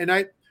 And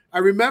I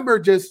remember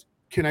just,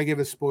 can I give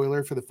a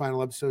spoiler for the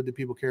final episode? Do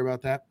people care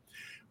about that?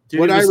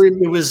 Dude,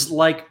 it was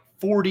like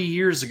 40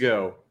 years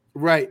ago.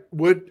 Right.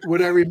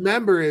 What I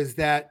remember is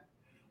that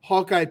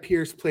Hawkeye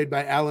Pierce, played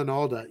by Alan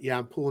Alda. Yeah,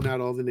 I'm pulling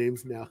out all the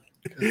names now.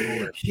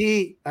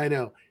 He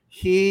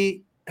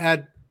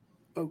had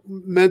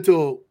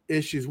mental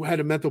issues, had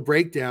a mental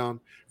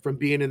breakdown from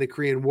being in the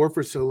Korean War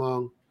for so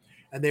long.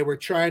 And they were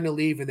trying to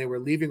leave, and they were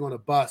leaving on a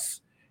bus.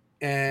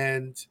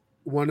 And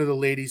one of the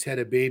ladies had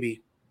a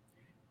baby.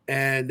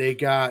 And they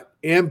got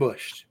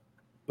ambushed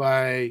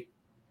by,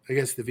 I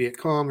guess, the Viet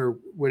Cong or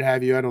what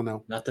have you. I don't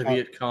know. Not the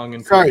Viet Cong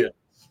in Korea.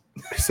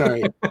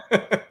 Sorry,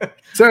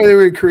 they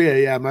were in Korea.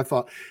 Yeah, my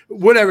fault.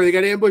 Whatever. They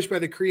got ambushed by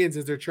the Koreans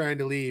as they're trying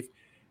to leave,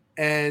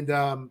 and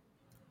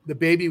the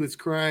baby was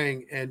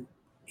crying, and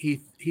he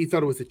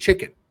thought it was a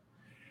chicken.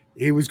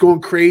 He was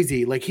going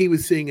crazy, like he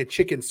was seeing a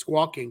chicken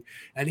squawking,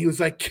 and he was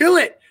like, "Kill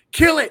it!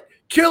 Kill it!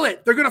 Kill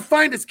it! They're gonna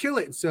find us! Kill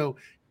it!" And so,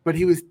 but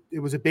it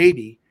was a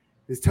baby.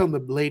 He was telling the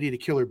lady to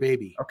kill her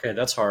baby. Okay,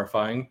 that's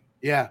horrifying.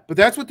 Yeah, but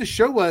that's what the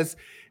show was.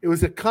 It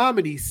was a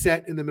comedy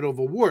set in the middle of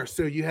a war,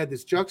 so you had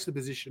this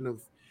juxtaposition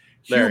of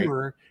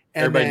humor.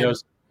 Everybody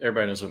knows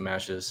what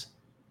MASH is.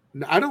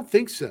 No, I don't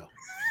think so.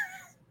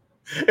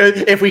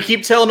 If we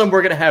keep telling them,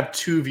 we're going to have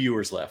 2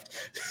 viewers left.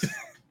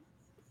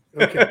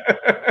 Okay.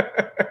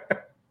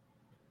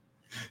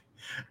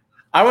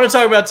 I want to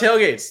talk about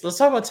tailgates. Let's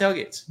talk about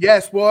tailgates.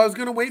 Yes. Well, I was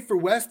going to wait for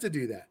Wes to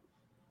do that.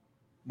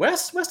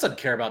 Wes doesn't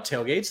care about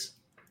tailgates.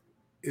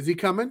 Is he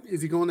coming?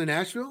 Is he going to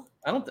Nashville?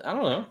 I don't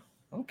know.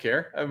 I don't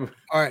care.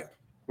 All right.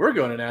 We're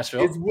going to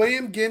Nashville. Is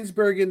William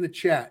Ginsburg in the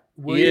chat?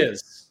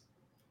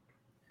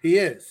 He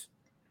is.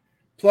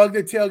 Plug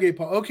the tailgate.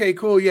 Okay,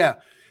 cool. Yeah.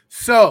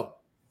 So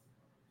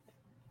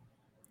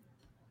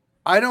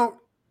I don't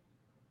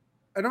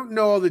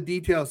know all the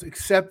details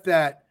except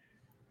that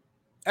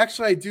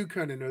actually I do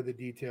kind of know the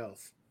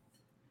details.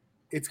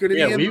 It's going to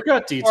be in we've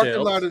got the details.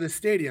 parking lot of the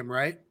stadium,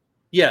 right?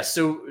 Yeah.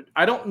 So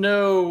I don't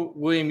know,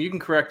 William. You can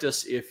correct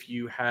us if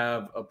you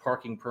have a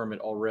parking permit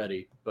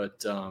already,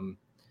 but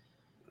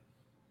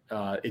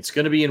it's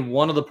going to be in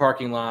one of the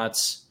parking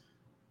lots.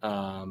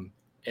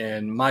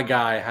 And my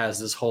guy has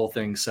this whole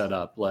thing set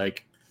up.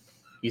 Like,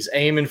 he's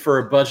aiming for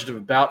a budget of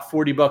about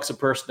 $40 a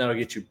person. That'll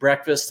get you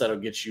breakfast. That'll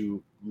get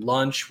you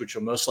lunch, which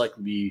will most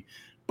likely be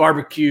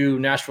barbecue,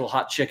 Nashville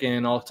hot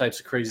chicken, all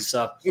types of crazy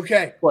stuff.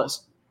 Okay.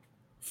 Plus,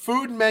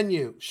 food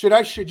menu. Should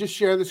I just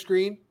share the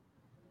screen?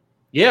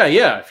 Yeah.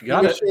 If you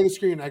got it. Share the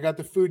screen. I got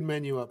the food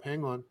menu up.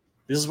 Hang on.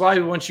 This is why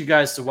we want you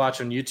guys to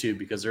watch on YouTube,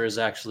 because there is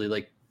actually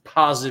like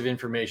positive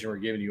information we're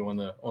giving you on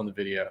the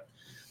video.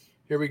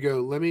 Here we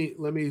go. Let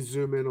me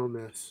zoom in on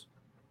this.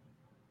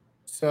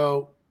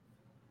 So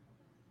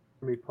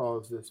let me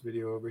pause this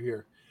video over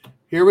here.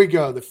 Here we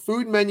go. The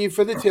food menu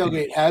for the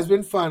tailgate has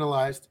been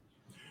finalized.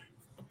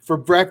 For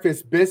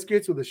breakfast,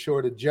 biscuits with a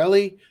short of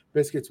jelly,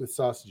 biscuits with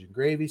sausage and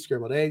gravy,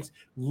 scrambled eggs.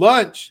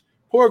 Lunch,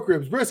 pork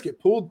ribs, brisket,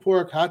 pulled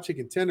pork, hot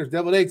chicken tenders,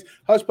 deviled eggs,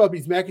 hush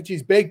puppies, mac and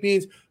cheese, baked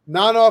beans,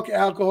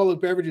 non-alcoholic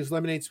beverages,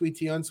 lemonade, sweet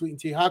tea, unsweetened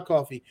tea, hot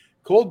coffee,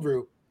 cold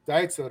brew,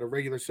 diet soda,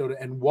 regular soda,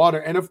 and water.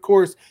 And of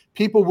course,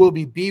 people will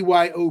be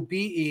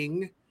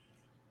BYOBing.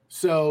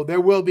 So there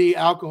will be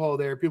alcohol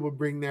there. People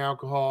bring their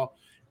alcohol.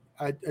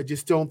 I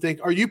just don't think.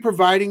 Are you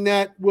providing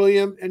that,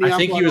 William? I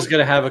think he was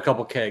going to have a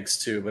couple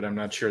kegs too, but I'm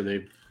not sure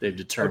they've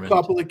determined. A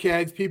couple of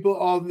kegs. People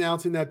all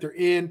announcing that they're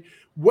in.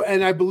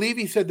 And I believe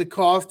he said the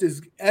cost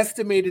is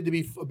estimated to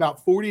be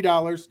about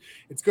 $40.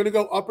 It's going to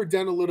go up or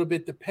down a little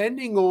bit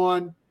depending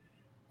on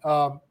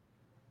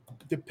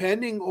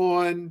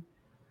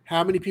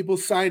how many people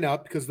sign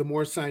up, because the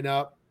more sign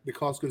up, the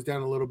cost goes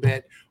down a little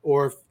bit,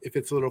 or if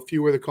it's a little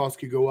fewer, the cost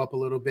could go up a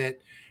little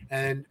bit,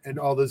 and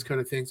all those kind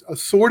of things.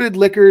 Assorted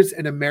liquors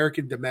and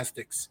American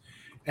domestics,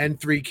 and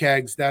 3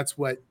 kegs. That's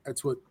what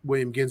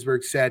William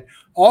Ginsburg said.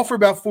 All for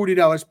about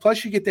 $40.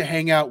 Plus, you get to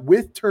hang out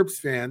with Terps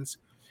fans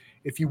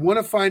If you want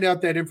to find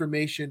out that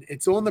information,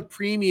 it's on the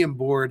premium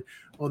board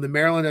on the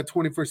Maryland at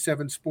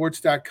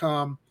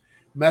 247sports.com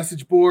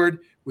message board.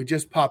 We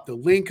just popped the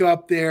link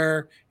up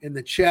there in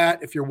the chat.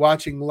 If you're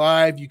watching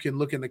live, you can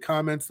look in the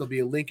comments. There'll be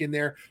a link in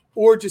there,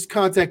 or just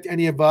contact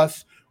any of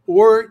us,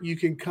 or you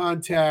can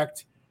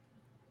contact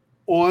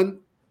on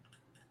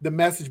the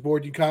message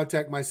board. You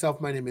contact myself.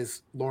 My name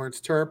is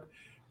Lawrence Terp.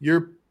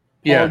 You're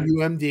Paul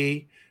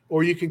UMD,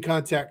 or you can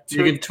contact.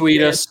 You can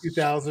tweet us.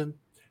 2000.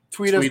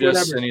 Tweet us,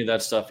 whatever. Any of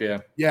that stuff. Yeah.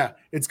 Yeah.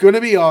 It's going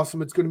to be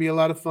awesome. It's going to be a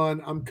lot of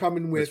fun. I'm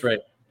coming with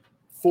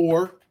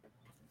 4.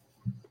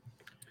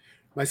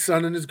 My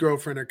son and his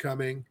girlfriend are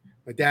coming.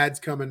 My dad's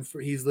coming.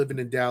 He's living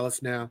in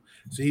Dallas now,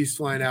 so he's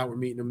flying out. We're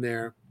meeting him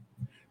there.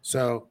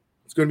 So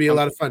it's going to be a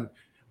lot of fun.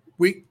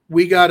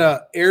 We got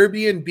a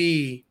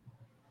Airbnb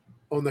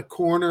on the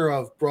corner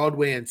of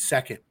Broadway and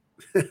 2nd.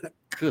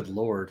 Good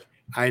Lord.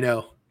 I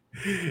know.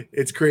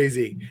 It's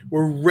crazy.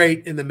 We're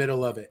right in the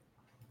middle of it.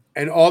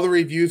 And all the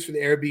reviews for the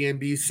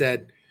Airbnb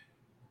said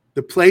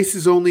the place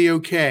is only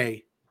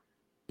okay,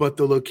 but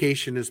the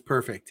location is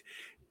perfect.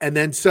 And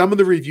then some of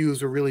the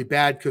reviews are really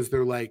bad because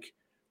they're like,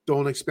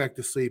 don't expect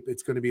to sleep.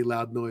 It's going to be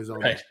loud noise all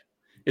day. Right.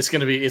 It's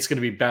going to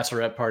be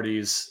bachelorette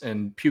parties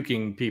and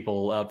puking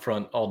people out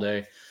front all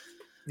day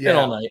and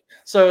all night.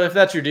 So if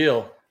that's your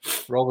deal,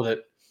 roll with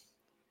it.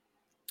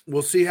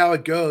 We'll see how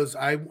it goes.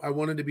 I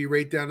wanted to be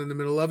right down in the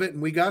middle of it,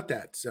 and we got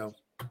that. So,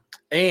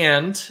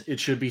 and it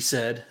should be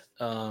said,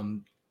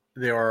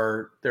 there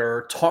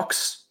are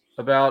talks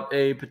about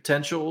a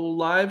potential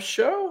live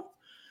show,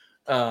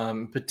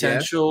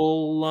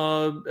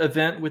 potential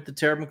event with the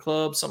Terrapin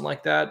Club, something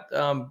like that.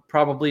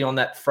 Probably on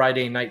that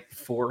Friday night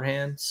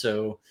beforehand.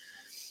 So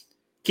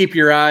keep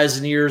your eyes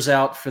and ears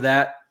out for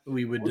that.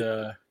 We'd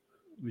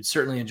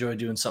certainly enjoy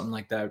doing something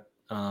like that.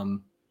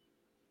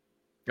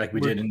 Like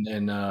we did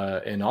in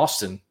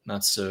Austin,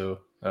 not so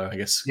I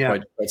guess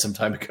quite some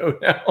time ago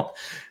now.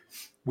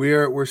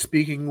 We're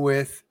speaking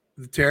with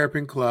the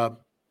Terrapin Club,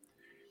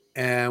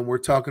 and we're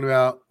talking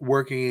about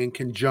working in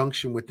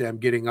conjunction with them,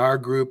 getting our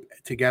group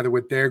together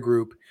with their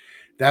group.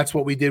 That's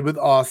what we did with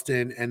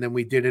Austin, and then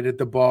we did it at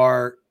the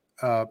bar,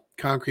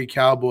 Concrete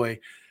Cowboy,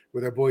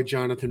 with our boy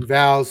Jonathan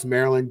Valls,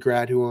 Maryland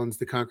grad who owns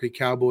the Concrete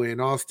Cowboy in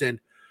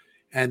Austin,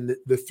 and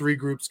the 3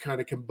 groups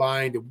kind of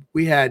combined.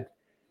 We had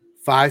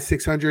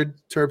 500-600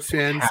 Terps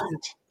fans.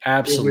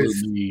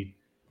 Absolutely,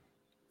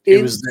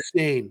 it was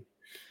insane.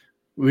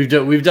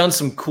 We've done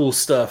some cool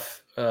stuff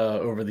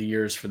over the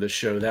years for the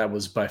show. That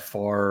was by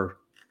far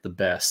the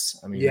best.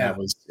 I mean, that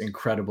was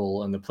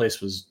incredible, and the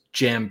place was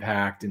jam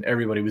packed, and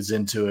everybody was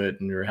into it,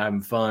 and we were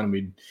having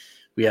fun.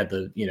 We had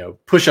the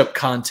push up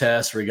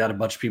contest where we got a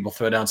bunch of people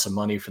throw down some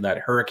money for that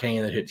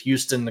hurricane that hit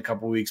Houston a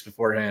couple weeks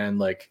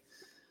beforehand.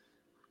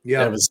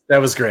 That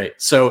was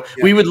great. So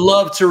we would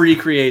love to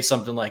recreate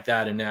something like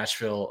that in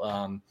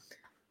Nashville,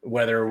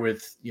 whether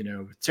with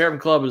Terrapin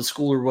Club at a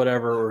school or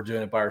whatever, or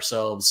doing it by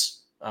ourselves.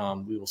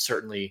 We will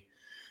certainly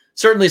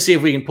see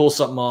if we can pull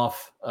something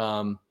off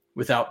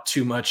without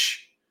too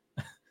much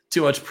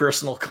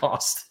personal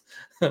cost.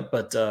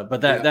 but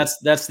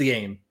that's the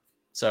aim.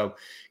 So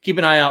keep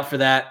an eye out for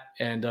that,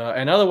 and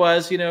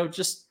otherwise,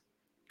 just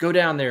go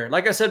down there.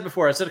 Like I said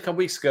before, I said a couple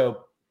weeks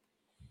ago,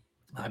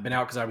 I've been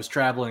out because I was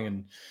traveling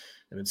and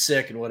I've been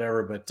sick and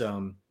whatever, but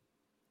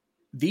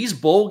these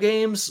bowl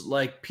games,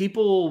 like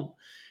people,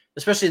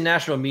 especially in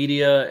national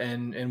media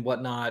and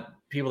whatnot,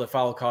 people that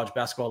follow college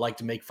basketball like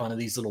to make fun of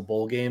these little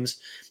bowl games,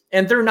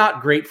 and they're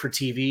not great for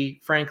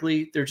TV.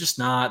 Frankly, they're just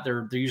not.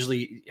 They're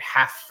usually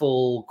half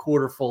full,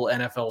 quarter full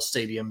NFL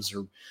stadiums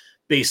or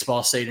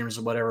baseball stadiums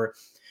or whatever.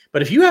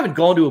 But if you haven't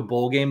gone to a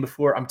bowl game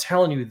before, I'm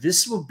telling you,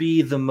 this will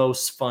be the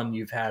most fun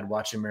you've had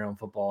watching Maryland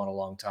football in a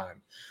long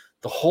time.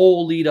 The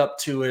whole lead up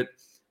to it,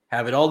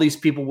 having all these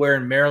people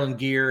wearing Maryland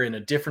gear in a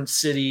different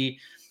city,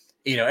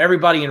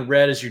 everybody in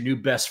red is your new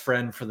best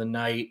friend for the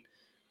night,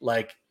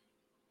 like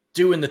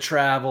doing the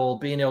travel,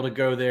 being able to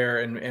go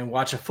there and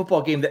watch a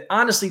football game that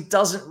honestly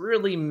doesn't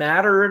really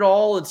matter at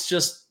all. It's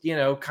just,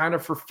 kind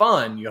of for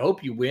fun. You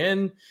hope you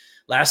win.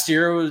 Last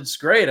year it was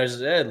great. I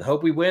said,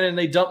 hope we win and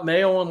they dump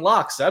Mayo on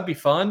Locks. That'd be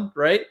fun,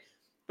 right?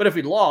 But if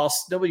we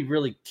lost, nobody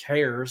really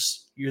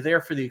cares. You're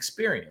there for the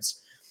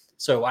experience.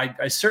 So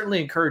I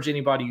certainly encourage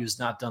anybody who's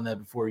not done that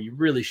before, you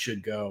really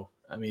should go.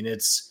 I mean,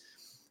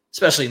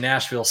 especially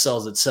Nashville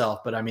sells itself,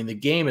 but I mean, the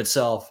game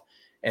itself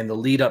and the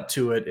lead up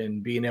to it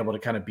and being able to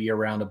kind of be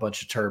around a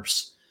bunch of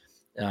Terps,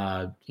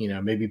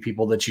 maybe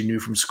people that you knew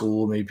from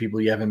school, maybe people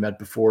you haven't met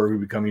before who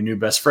become your new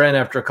best friend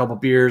after a couple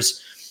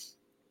beers,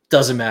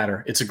 doesn't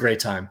matter. It's a great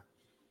time.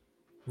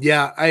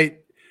 Yeah, I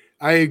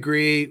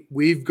agree.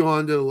 We've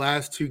gone to the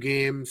last 2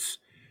 games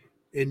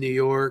in New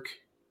York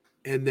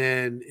and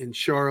then in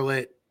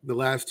Charlotte the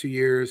last 2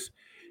 years,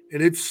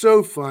 and it's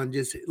so fun.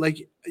 Just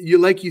like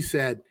you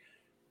said,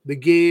 the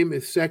game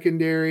is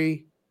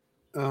secondary.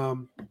 Got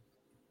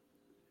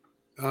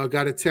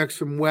a text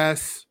from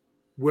Wes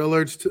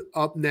Willard's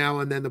up now,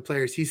 and then the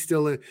players. He's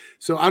still in,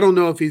 so I don't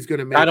know if he's going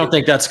to make. I don't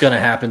think that's going to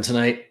happen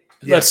tonight.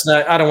 Yeah. Let's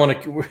not. I don't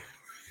want to.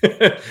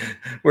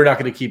 We're not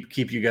going to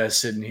keep you guys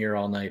sitting here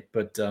all night,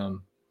 but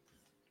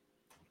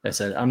I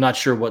said I'm not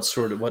sure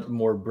what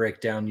more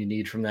breakdown you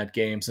need from that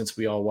game since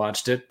we all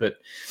watched it. But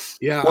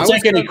yeah, we'll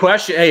take any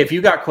question. Hey, if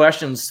you got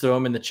questions, throw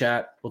them in the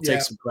chat. We'll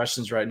take some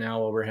questions right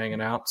now while we're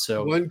hanging out.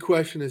 So one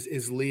question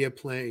is Leah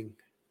playing?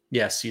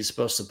 Yes, he's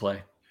supposed to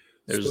play.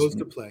 There's supposed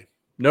to play.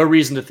 No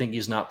reason to think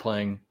he's not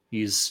playing.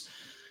 He's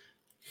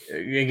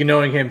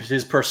knowing him,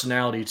 his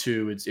personality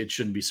too. It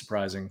shouldn't be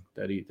surprising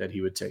that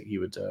he would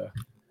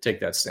take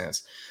that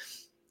stance.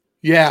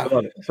 Yeah,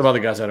 some other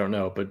guys I don't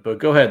know, but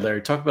go ahead,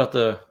 Larry. Talk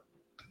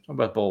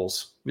about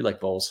bowls. We like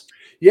bowls.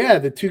 Yeah,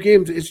 the two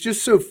games. It's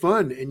just so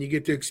fun, and you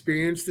get to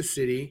experience the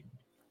city.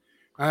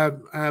 I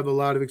have a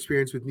lot of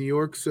experience with New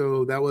York,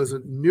 so that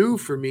wasn't new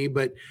for me.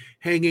 But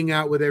hanging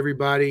out with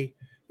everybody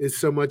is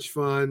so much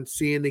fun.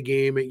 Seeing the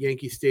game at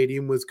Yankee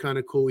Stadium was kind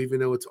of cool, even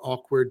though it's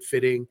awkward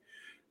fitting.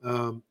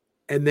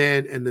 And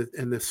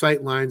the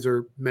sight lines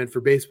are meant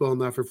for baseball,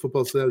 not for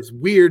football. So that was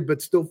weird,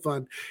 but still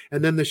fun.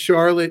 And then the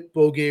Charlotte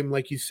bowl game,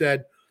 like you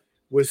said,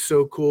 was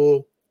so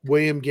cool.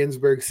 William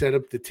Ginsburg set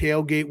up the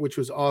tailgate, which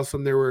was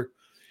awesome. There were,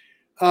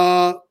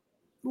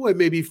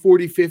 maybe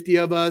 40, 50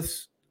 of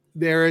us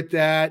there at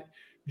that,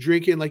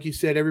 drinking. Like you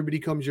said, everybody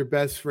becomes your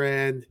best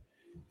friend.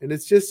 And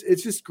it's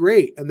just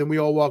great. And then we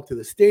all walked to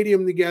the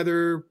stadium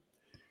together.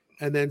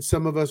 And then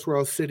some of us were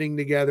all sitting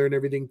together and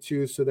everything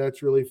too. So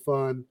that's really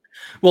fun.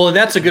 Well,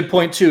 that's a good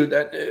point too.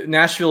 That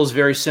Nashville is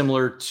very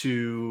similar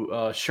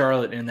to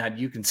Charlotte in that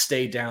you can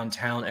stay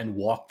downtown and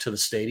walk to the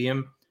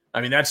stadium.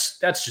 I mean, that's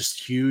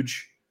just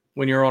huge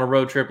when you're on a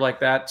road trip like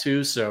that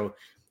too. So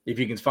if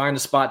you can find a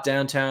spot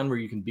downtown where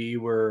you can be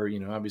where,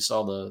 obviously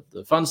all the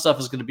fun stuff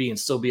is going to be and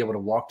still be able to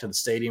walk to the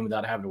stadium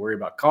without having to worry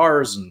about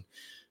cars and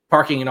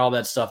parking and all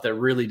that stuff, that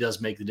really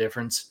does make the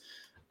difference.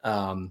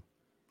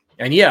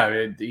 And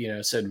yeah,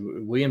 said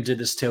William did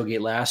this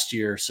tailgate last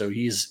year, so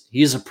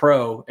he's a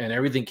pro, and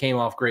everything came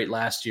off great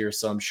last year.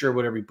 So I'm sure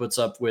whatever he puts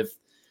out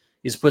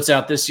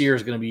this year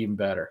is going to be even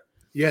better.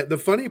 Yeah, the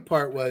funny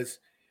part was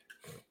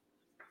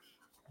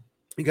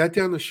he got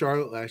down to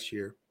Charlotte last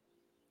year,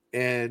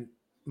 and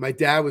my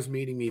dad was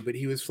meeting me, but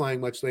he was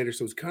flying much later,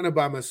 so I was kind of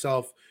by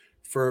myself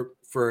for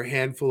a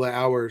handful of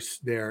hours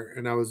there,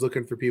 and I was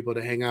looking for people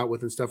to hang out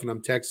with and stuff. And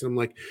I'm texting him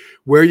like,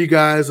 "Where are you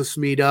guys? Let's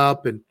meet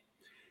up." And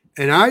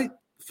I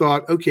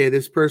thought, okay,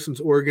 this person's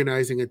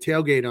organizing a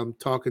tailgate. I'm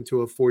talking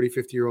to a 40,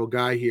 50-year-old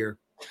guy here.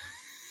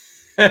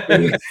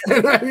 and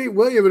I meet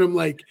William, and I'm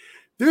like,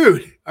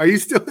 dude, are you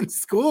still in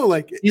school?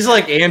 Like, he's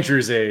like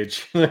Andrew's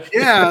age.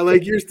 Yeah,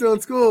 like you're still in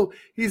school.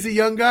 He's a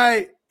young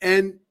guy,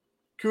 and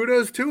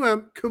kudos to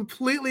him,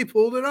 completely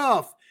pulled it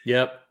off.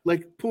 Yep.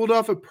 Like pulled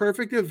off a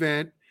perfect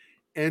event.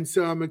 And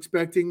so I'm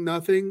expecting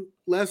nothing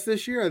less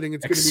this year. I think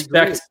it's going to be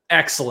great. Expect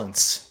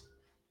excellence,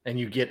 and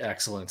you get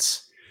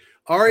excellence.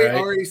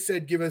 Ari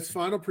said, give us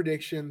final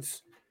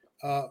predictions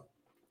for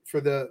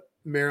the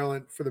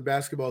Maryland, for the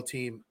basketball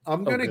team.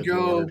 I'm going to go.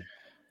 Lord.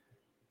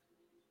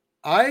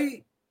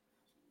 I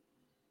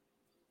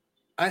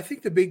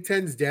think the Big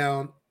Ten's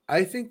down.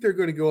 I think they're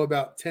going to go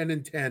about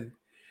 10-10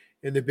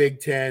 in the Big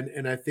Ten.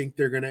 And I think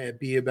they're going to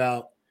be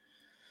about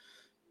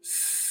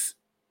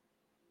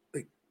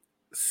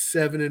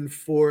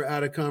 7-4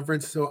 out of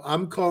conference. So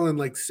I'm calling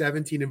like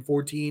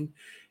 17-14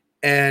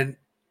 and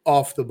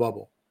off the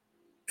bubble,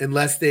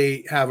 unless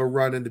they have a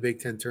run in the Big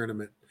Ten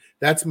tournament.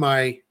 That's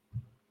my.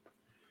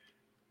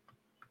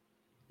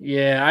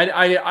 Yeah,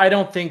 I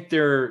don't think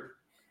they're.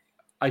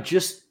 I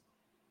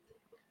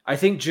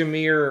think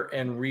Jameer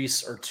and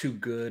Reese are too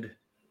good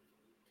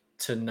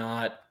to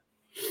not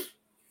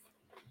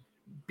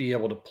be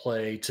able to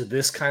play to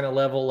this kind of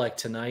level like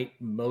tonight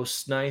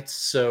most nights.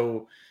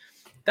 So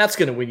that's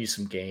going to win you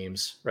some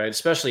games, right?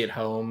 Especially at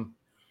home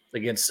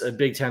against a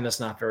Big Ten that's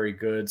not very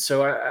good.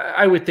 So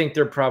I would think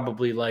they're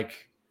probably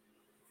like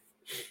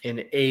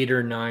an 8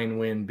 or 9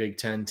 win Big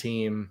Ten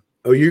team.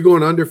 Oh, you're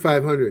going under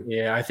 500?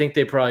 Yeah, I think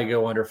they probably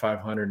go under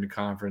 500 in the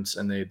conference,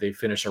 and they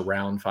finish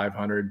around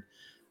 500.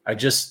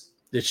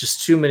 It's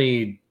just too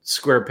many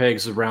square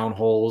pegs with round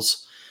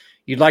holes.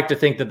 You'd like to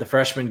think that the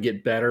freshmen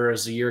get better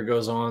as the year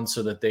goes on,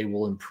 so that they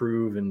will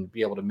improve and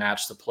be able to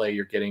match the play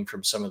you're getting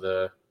from some of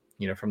the,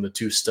 from the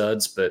two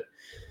studs. But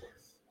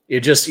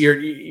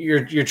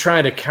you're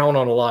trying to count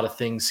on a lot of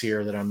things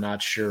here that I'm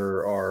not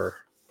sure are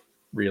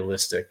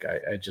realistic.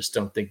 I just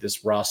don't think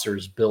this roster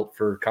is built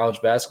for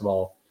college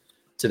basketball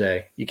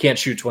today. You can't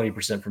shoot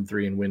 20% from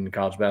three and win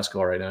college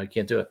basketball right now. You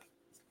can't do it.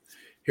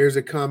 Here's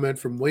a comment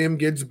from William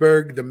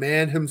Ginsburg, the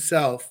man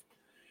himself.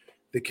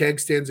 The keg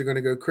stands are going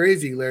to go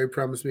crazy. Larry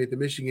promised me at the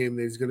Michigan game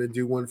that he's going to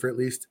do one for at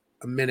least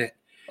a minute.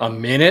 A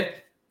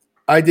minute?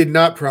 I did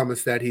not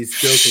promise that. He's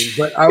joking.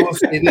 But I will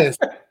say this.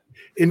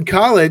 In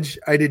college,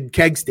 I did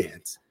keg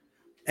stands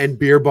and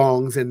beer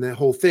bongs and the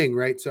whole thing,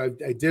 right? So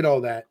I did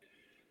all that.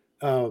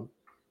 I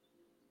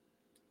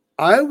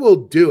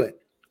will do it.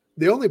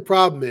 The only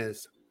problem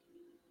is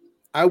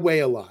I weigh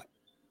a lot.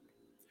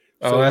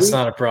 So that's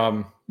not a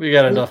problem. We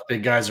got enough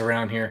big guys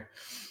around here.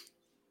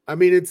 I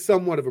mean, it's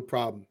somewhat of a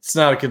problem. It's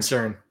not a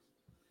concern.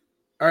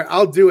 All right,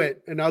 I'll do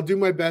it, and I'll do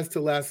my best to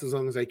last as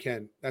long as I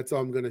can. That's all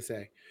I'm going to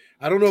say.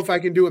 I don't know if I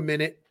can do a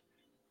minute,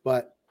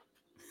 but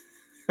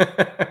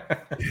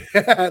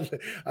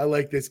I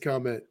like this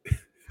comment.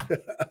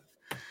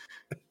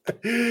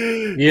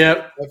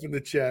 Yep. Up in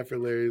the chat for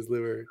Larry's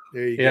liver.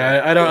 There you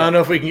go. I don't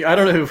know if we can. I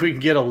don't know if we can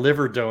get a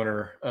liver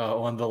donor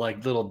on the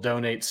like little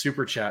donate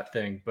super chat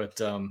thing, but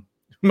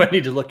might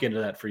need to look into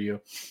that for you.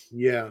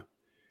 Yeah.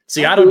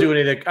 See, I don't do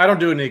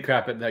any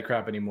crap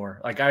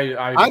anymore. Like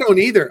I don't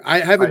either. I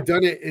haven't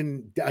done it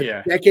in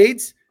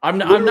decades. I'm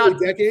not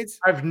decades.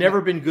 I've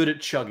never been good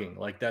at chugging.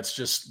 Like that's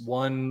just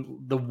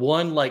the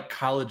one like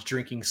college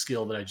drinking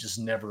skill that I just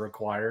never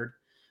acquired.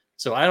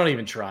 So I don't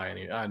even try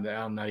any.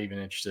 I'm not even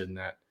interested in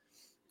that.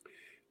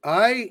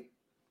 I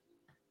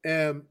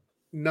am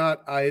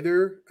not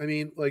either. I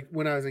mean, like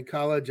when I was in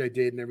college, I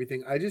did and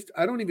everything. I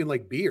don't even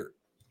like beer.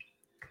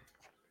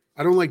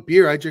 I don't like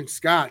beer. I drink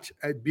scotch.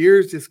 Beer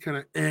is just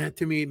kind of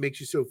to me. It makes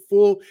you so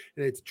full,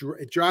 and it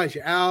dries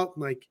you out.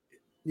 Like,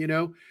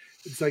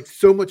 it's like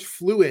so much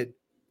fluid.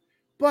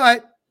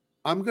 But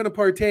I'm gonna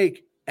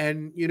partake,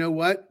 and you know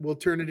what? We'll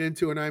turn it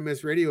into an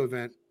IMS radio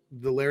event,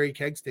 the Larry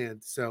Keg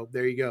Stand. So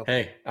there you go.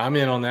 Hey, I'm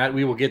in on that.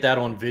 We will get that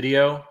on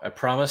video. I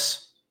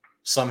promise.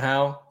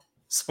 Somehow,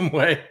 some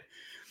way.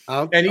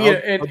 And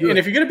if you're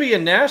going to be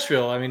in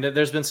Nashville, I mean,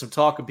 there's been some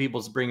talk of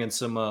people bringing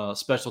some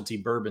specialty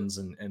bourbons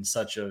and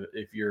such.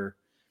 If you're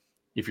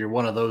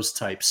one of those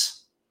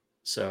types,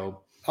 so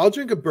I'll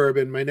drink a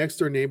bourbon. My next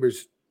door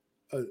neighbor's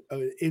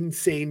an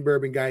insane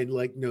bourbon guy,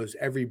 like knows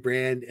every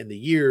brand and the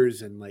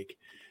years and like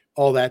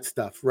all that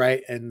stuff,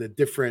 right? And the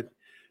different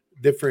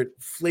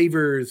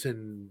flavors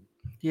and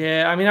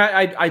yeah. I mean,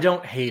 I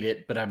don't hate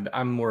it, but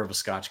I'm more of a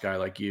Scotch guy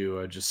like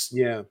you.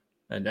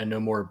 And I know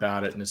more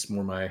about it, and it's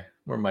more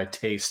my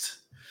taste.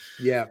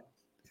 Yeah.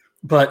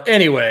 But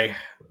anyway,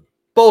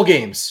 bowl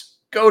games,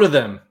 go to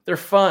them. They're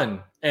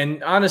fun.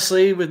 And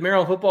honestly, with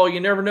Maryland football, you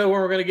never know when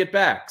we're going to get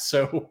back.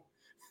 So,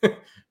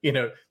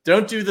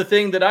 don't do the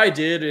thing that I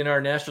did in our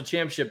national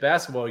championship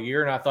basketball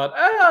year. And I thought,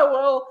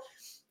 well,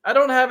 I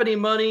don't have any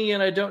money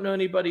and I don't know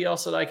anybody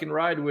else that I can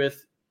ride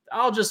with.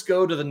 I'll just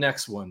go to the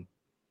next one.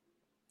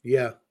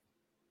 Yeah.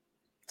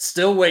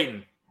 Still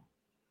waiting.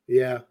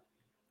 Yeah.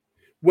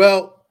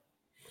 Well,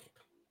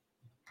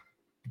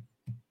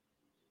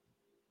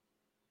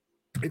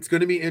 it's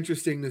going to be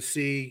interesting to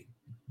see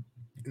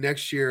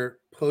next year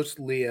post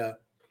Leah,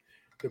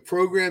 the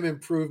program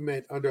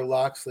improvement under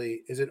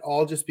Loxley. Is it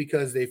all just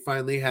because they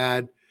finally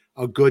had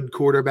a good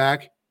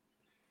quarterback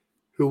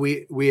who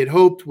we had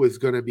hoped was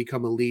going to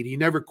become elite? He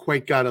never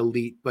quite got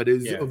elite, but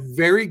is a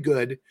very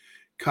good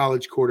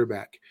college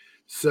quarterback.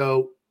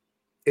 So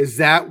is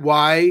that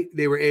why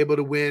they were able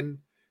to win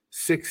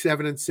 6,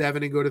 7, and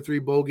 7 and go to 3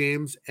 bowl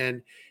games?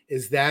 And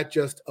is that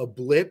just a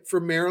blip for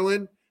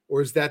Maryland?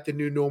 Or is that the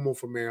new normal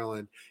for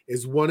Maryland?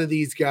 Is one of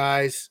these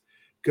guys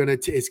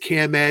is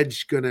Cam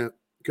Edge gonna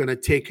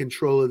take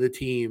control of the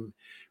team,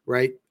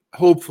 right?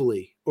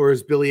 Hopefully, or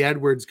is Billy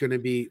Edwards going to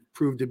be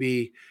proved to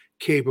be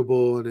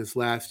capable in his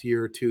last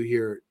year or two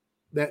here?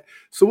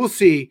 So we'll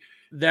see.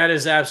 That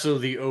is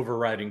absolutely the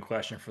overriding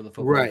question for the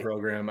football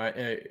program.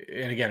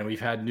 And again, we've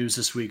had news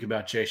this week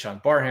about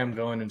Jayshawn Barham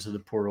going into the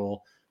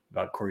portal,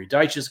 about Corey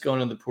Dyches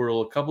going into the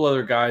portal, a couple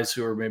other guys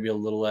who are maybe a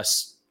little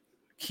less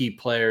key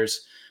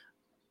players.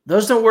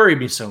 Those don't worry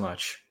me so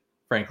much,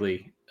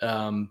 frankly.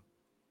 Barham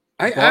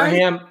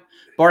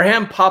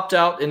popped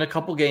out in a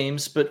couple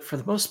games, but for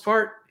the most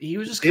part, he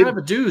was just kind of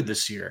a dude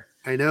this year.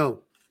 I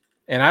know.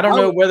 And I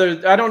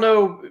don't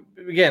know.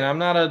 Again, I'm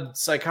not a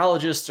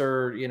psychologist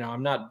or,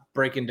 I'm not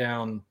breaking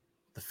down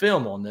the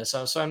film on this.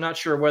 So I'm not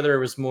sure whether it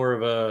was more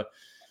of a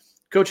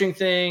coaching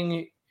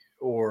thing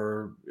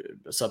or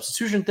a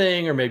substitution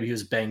thing, or maybe he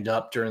was banged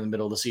up during the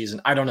middle of the season.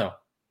 I don't know.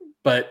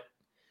 But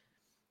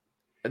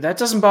that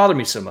doesn't bother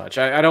me so much.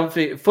 I don't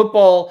think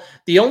football,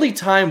 the only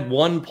time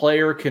one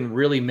player can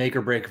really make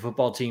or break a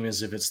football team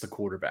is if it's the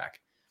quarterback.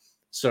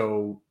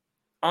 So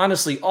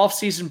honestly,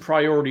 off-season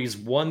priorities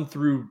 1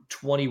 through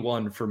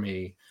 21 for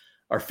me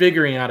are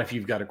figuring out if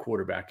you've got a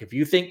quarterback. If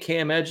you think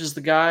Cam Edge is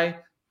the guy,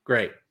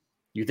 great.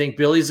 You think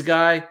Billy's the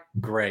guy,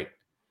 great.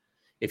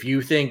 If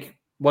you think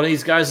one of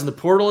these guys in the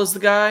portal is the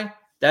guy,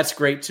 that's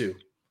great too.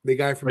 The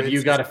guy from but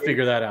you got to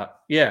figure that out.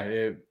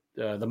 Yeah.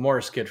 The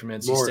Morris kid from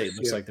NC State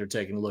looks like they're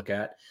taking a look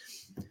at.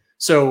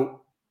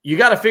 So you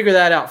got to figure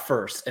that out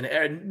first.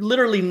 And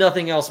literally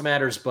nothing else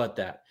matters but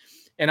that.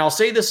 And I'll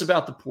say this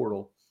about the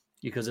portal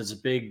because it's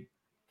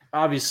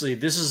obviously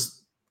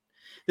this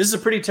is a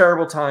pretty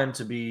terrible time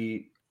to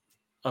be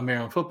a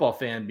Maryland football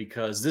fan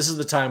because this is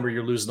the time where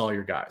you're losing all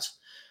your guys.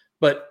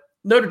 But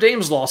Notre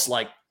Dame's lost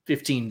like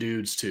 15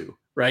 dudes too,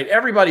 right?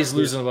 Everybody's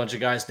losing a bunch of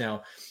guys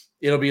now.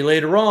 It'll be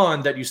later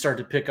on that you start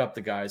to pick up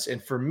the guys.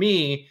 And for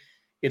me,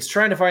 it's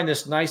trying to find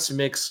this nice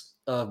mix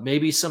of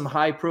maybe some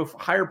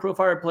higher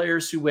profile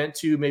players who went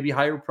to maybe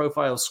higher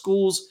profile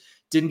schools,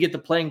 didn't get the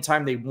playing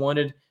time they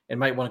wanted and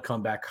might want to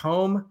come back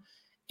home,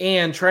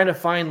 and trying to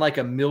find like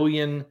a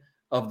million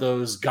of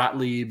those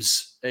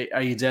Gottliebs,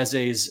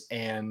 Ayudezes,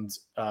 and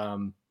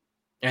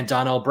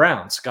Donnell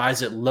Browns,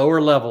 guys at lower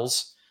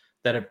levels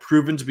that have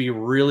proven to be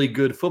really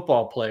good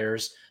football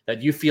players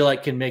that you feel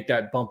like can make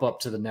that bump up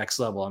to the next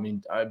level. I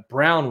mean,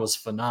 Brown was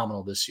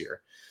phenomenal this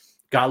year.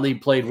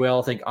 Gottlieb played well.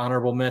 I think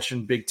honorable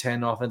mention, Big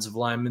Ten offensive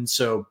lineman.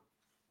 So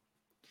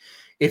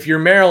if you're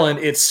Maryland,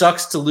 it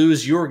sucks to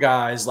lose your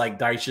guys like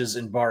Deiches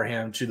and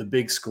Barham to the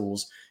big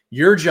schools.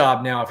 Your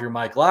job now, if you're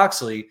Mike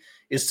Locksley,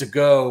 is to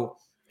go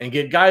and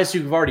get guys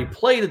who've already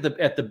played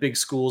at the big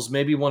schools,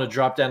 maybe want to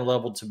drop down a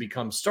level to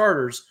become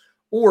starters,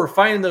 or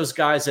finding those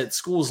guys at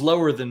schools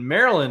lower than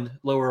Maryland,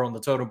 lower on the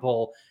totem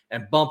pole,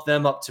 and bump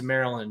them up to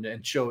Maryland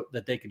and show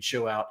that they can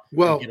show out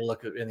and get a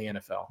look in the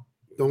NFL.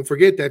 Don't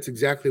forget, that's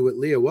exactly what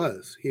Leah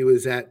was. He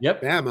was at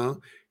Yep. Bama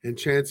and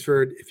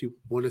transferred, if you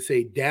want to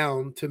say,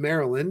 down to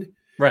Maryland,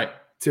 right,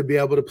 to be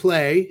able to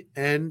play,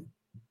 and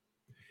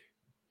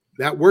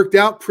that worked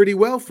out pretty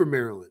well for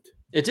Maryland.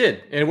 It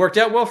did, and it worked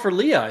out well for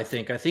Leah. I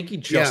think he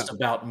just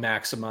about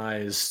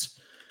maximized,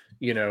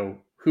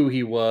 who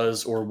he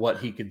was or what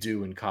he could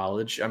do in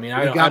college. I mean,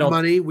 I don't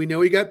money. We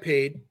know he got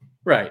paid.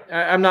 Right.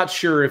 I'm not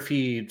sure if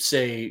he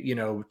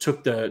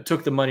took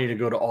the money to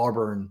go to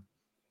Auburn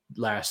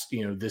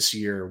this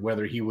year,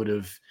 whether he would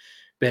have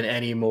been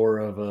any more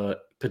of a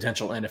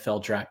potential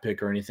NFL draft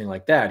pick or anything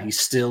like that. He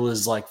still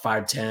is like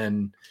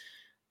 5'10"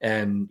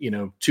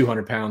 and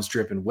 200 pounds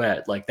dripping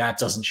wet. Like, that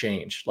doesn't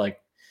change.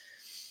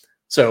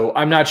 So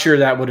I'm not sure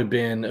that would have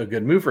been a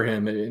good move for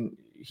him. And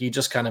he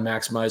just kind of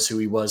maximized who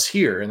he was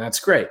here, and that's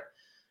great.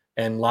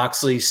 And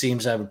Locksley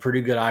seems to have a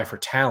pretty good eye for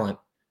talent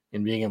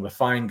in being able to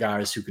find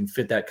guys who can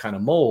fit that kind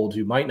of mold,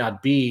 who might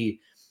not be,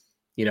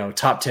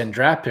 top 10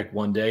 draft pick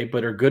one day,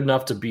 but are good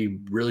enough to be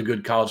really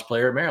good college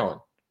player at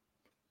Maryland.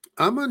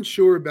 I'm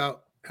unsure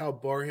about how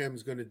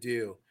Barham's going to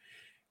do.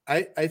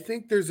 I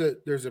think there's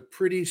a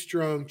pretty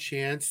strong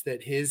chance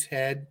that his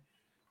head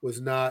was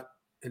not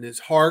and his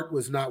heart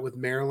was not with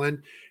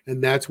Maryland,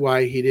 and that's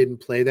why he didn't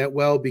play that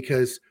well,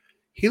 because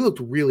he looked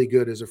really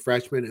good as a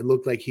freshman and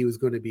looked like he was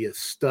going to be a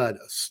stud,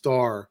 a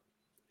star.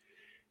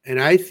 And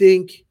I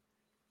think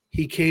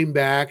he came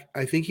back.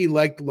 I think he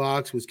liked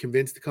Locks, was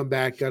convinced to come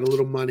back, got a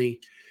little money,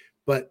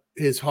 but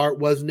his heart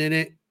wasn't in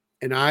it.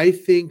 And I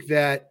think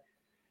that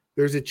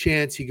there's a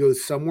chance he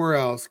goes somewhere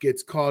else,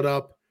 gets caught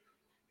up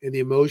in the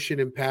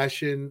emotion and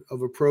passion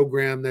of a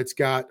program that's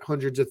got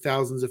hundreds of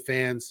thousands of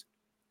fans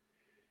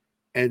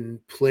and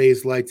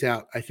plays lights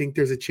out. I think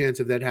there's a chance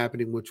of that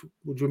happening, which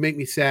would make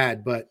me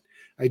sad, but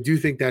I do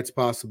think that's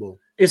possible.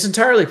 It's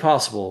entirely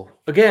possible.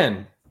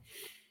 Again,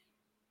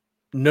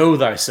 know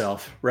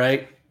thyself,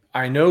 right?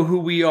 I know who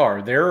we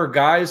are. There are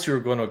guys who are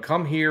going to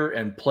come here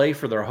and play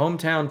for their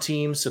hometown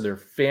teams so their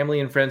family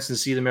and friends can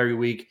see them every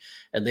week,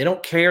 and they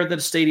don't care that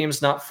the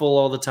stadium's not full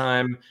all the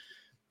time.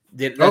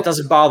 That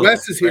doesn't bother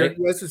Wes them. Is here. Right?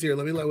 Wes is here.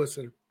 Let me let Wes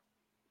in.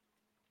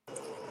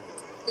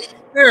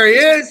 There he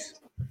is.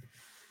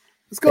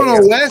 What's going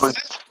on,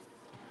 Wes?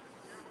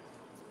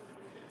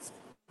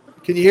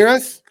 Can you hear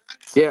us?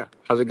 Yeah.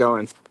 How's it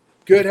going?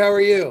 Good. How are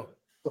you?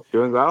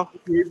 Doing well.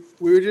 We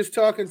were just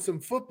talking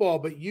some football,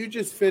 but you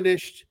just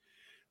finished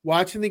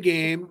watching the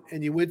game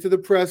and you went to the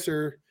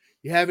presser.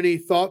 You have any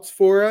thoughts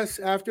for us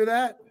after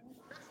that?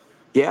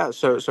 Yeah.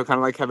 So kind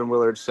of like Kevin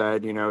Willard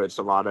said, it's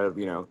a lot of,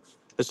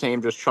 the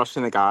same, just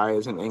trusting the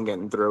guys and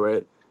getting through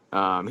it.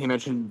 He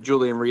mentioned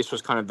Julian Reese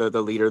was kind of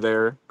the leader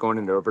there going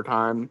into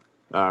overtime,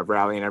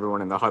 rallying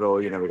everyone in the huddle.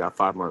 We got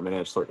 5 more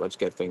minutes. Let's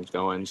get things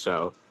going.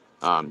 So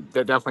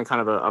they're definitely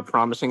kind of a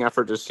promising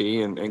effort to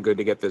see and good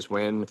to get this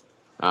win.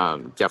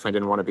 Definitely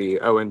didn't want to be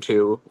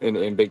 0-2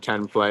 in Big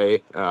Ten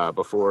play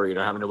before,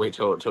 having to wait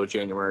till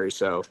January.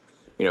 So,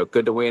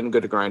 good to win,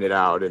 good to grind it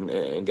out and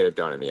get it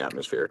done in the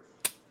atmosphere.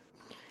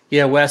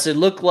 Yeah, Wes, it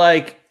looked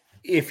like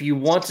if you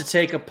want to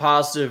take a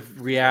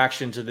positive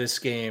reaction to this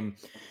game,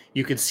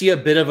 you could see a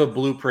bit of a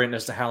blueprint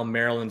as to how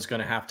Maryland's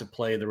going to have to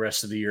play the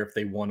rest of the year if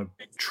they want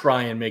to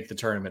try and make the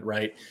tournament,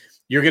 right?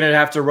 You're going to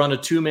have to run a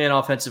 2-man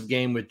offensive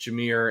game with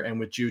Jameer and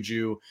with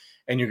Juju,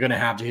 and you're going to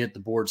have to hit the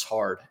boards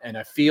hard. And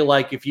I feel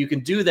like if you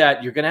can do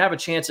that, you're going to have a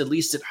chance, at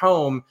least at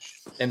home,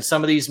 and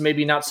some of these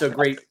maybe not so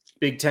great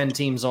Big Ten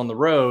teams on the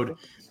road,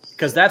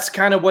 because that's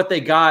kind of what they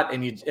got.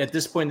 And at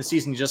this point in the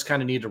season, you just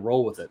kind of need to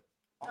roll with it.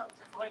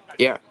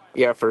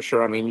 Yeah, for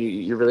sure. I mean,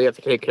 you really have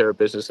to take care of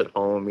business at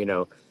home.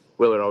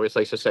 Willard always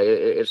likes to say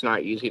it's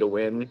not easy to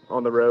win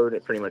on the road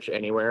at pretty much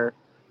anywhere.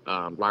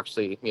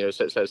 Locksley,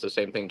 says the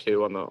same thing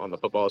too on the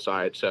football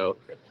side. So,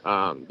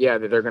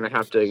 they're going to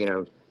have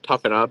to,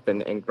 toughen up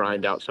and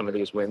grind out some of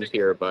these wins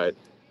here. But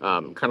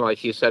kind of like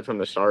he said from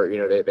the start,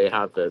 they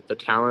have the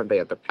talent, they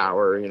have the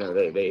power,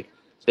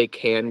 they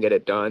can get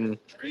it done.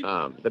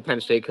 The Penn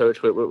State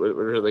coach was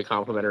really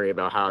complimentary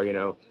about how,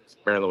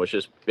 Maryland was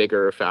just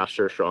bigger,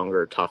 faster,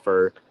 stronger,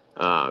 tougher.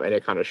 And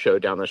it kind of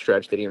showed down the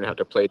stretch. They didn't even have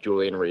to play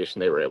Julian Reese,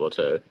 and they were able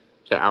to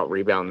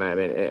out-rebound them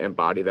and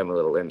body them a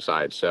little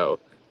inside. So,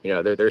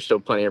 there's still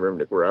plenty of room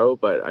to grow,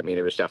 but, I mean,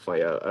 it was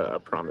definitely a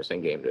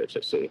promising game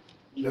to see.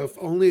 If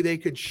only they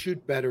could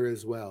shoot better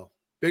as well.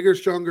 Bigger,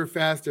 stronger,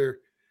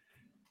 faster,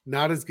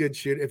 not as good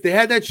shoot. If they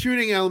had that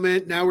shooting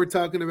element, now we're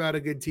talking about a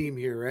good team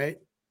here, right?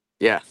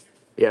 Yeah,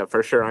 Yeah,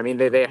 for sure. I mean,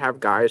 they have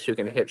guys who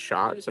can hit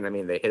shots, and I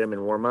mean, they hit them in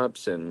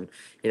warmups, and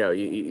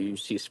you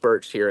see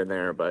spurts here and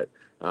there. But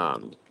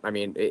I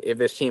mean, if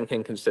this team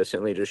can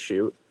consistently just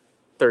shoot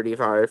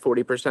 35,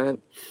 40%,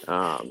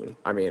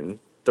 I mean,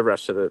 the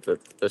rest of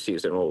the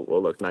season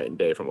will look night and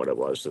day from what it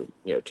was,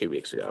 2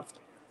 weeks ago.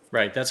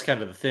 Right. That's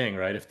kind of the thing,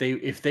 right?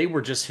 If they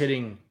were just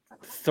hitting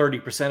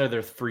 30% of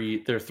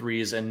their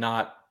threes and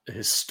not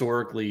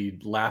historically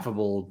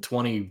laughable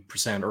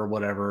 20% or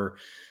whatever,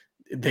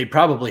 they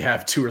probably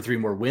have 2 or 3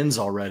 more wins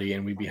already,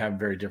 and we'd be having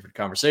very different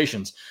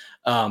conversations.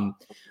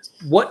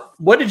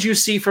 What did you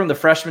see from the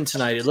freshmen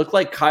tonight? It looked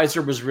like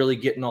Kaiser was really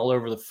getting all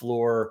over the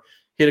floor,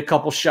 hit a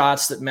couple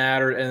shots that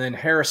mattered, and then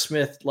Harris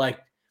Smith,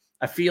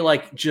 I feel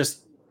like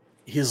just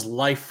his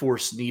life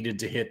force needed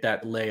to hit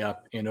that layup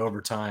in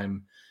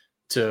overtime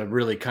to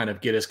really kind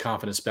of get his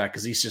confidence back,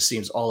 because he just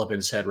seems all up in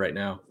his head right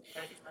now.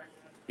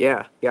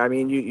 Yeah, yeah. I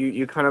mean,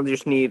 you kind of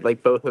just need,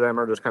 like, both of them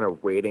are just kind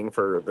of waiting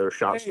for their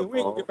shots to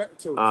fall.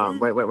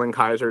 When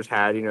Kaiser's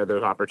had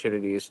those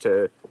opportunities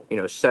to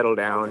settle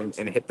down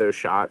and hit those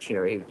shots,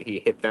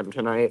 he hit them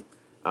tonight.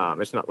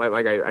 It's not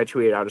like I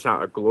tweeted out, it's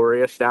not a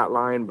glorious stat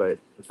line, but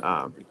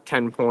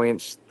 10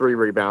 points, 3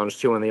 rebounds,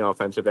 2 on the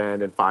offensive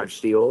end, and 5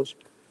 steals.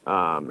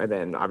 And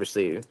then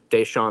obviously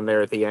Deshaun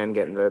there at the end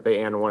getting the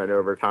and one in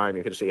overtime.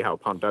 You can see how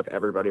pumped up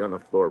everybody on the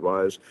floor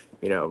was,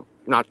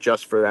 not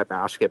just for that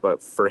basket,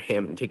 but for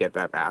him to get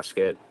that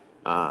basket.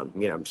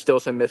 Still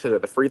some misses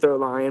at the free throw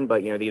line,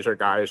 but these are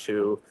guys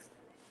who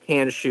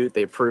can shoot.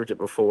 They've proved it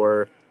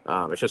before.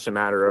 It's just a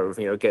matter of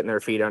getting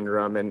their feet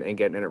under them and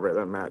getting in a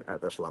rhythm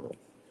at this level.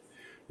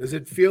 Does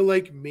it feel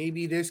like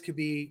maybe this could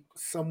be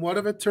somewhat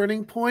of a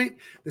turning point?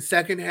 The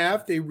second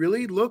half, they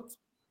really looked,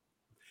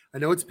 I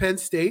know it's Penn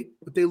State,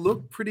 but they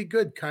looked pretty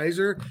good.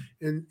 Kaiser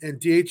and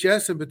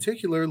DHS in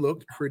particular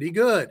looked pretty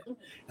good.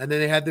 And then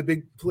they had the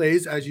big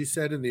plays, as you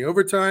said, in the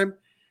overtime.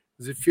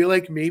 Does it feel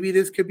like maybe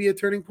this could be a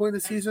turning point in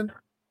the season?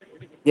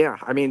 Yeah,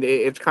 I mean,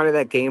 it's kind of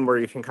that game where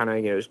you can kind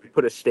of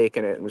put a stake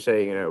in it and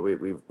say,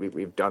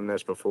 we've done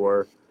this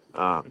before.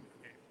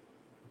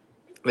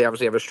 They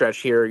obviously have a stretch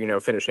here,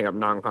 finishing up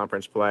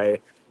non-conference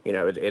play.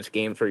 It's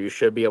games where you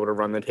should be able to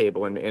run the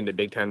table into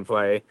Big Ten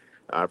play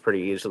pretty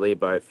easily.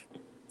 But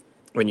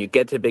when you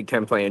get to Big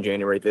Ten play in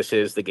January, this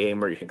is the game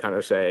where you can kind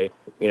of say,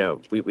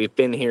 we've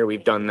been here,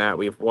 we've done that,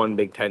 we've won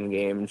Big Ten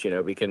games.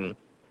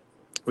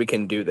 We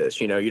can do this.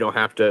 You don't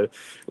have to.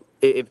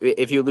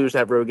 If you lose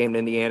that road game to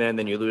Indiana and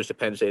then you lose to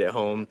Penn State at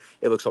home,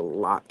 it looks a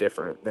lot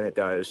different than it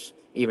does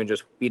even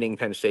just beating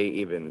Penn State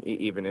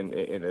even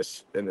in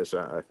this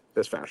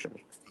fashion.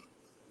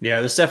 Yeah,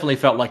 this definitely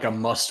felt like a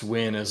must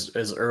win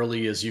as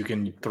early as you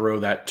can throw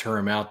that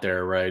term out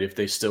there, right? If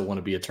they still want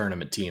to be a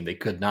tournament team, they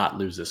could not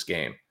lose this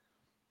game.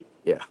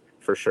 Yeah,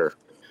 for sure.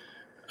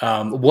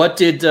 What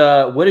did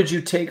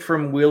you take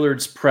from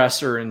Willard's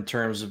presser in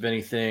terms of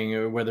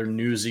anything, whether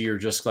newsy or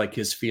just like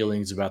his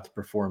feelings about the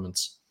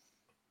performance?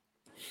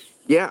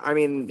 Yeah, I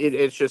mean,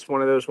 it's just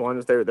one of those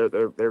ones.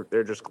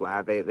 They're just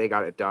glad they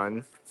got it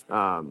done.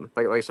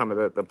 Like some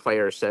of the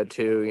players said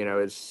too.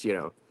 It's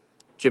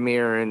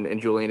Jameer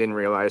and Julian didn't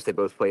realize they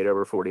both played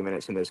over 40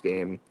 minutes in this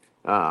game.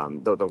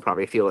 They'll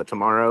probably feel it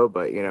tomorrow,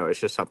 but it's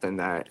just something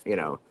that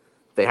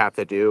they have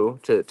to do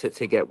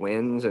to get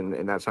wins,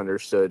 and that's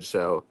understood.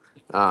 So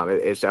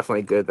it's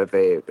definitely good that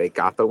they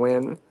got the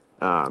win,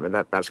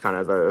 and that's kind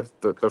of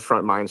the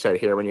front mindset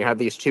here. When you have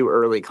these 2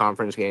 early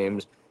conference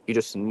games, you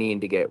just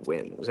need to get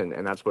wins,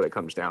 and that's what it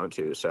comes down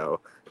to. So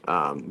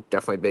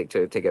definitely big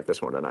to get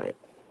this one tonight.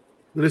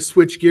 I'm going to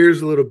switch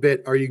gears a little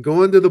bit. Are you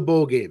going to the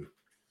bowl game?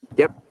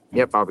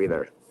 Yep, I'll be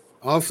there.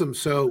 Awesome.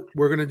 So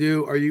we're gonna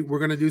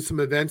do some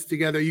events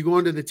together. Are you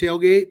going to the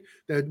tailgate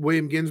that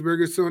William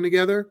Ginsburg is throwing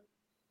together?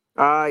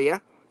 Yeah.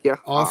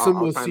 Awesome.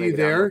 We'll see you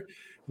there.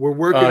 We're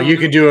working. You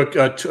can do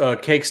a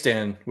cake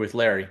stand with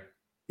Larry.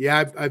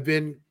 Yeah, I've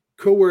been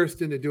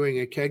coerced into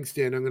doing a keg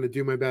stand. I'm going to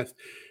do my best.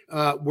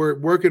 We're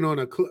working on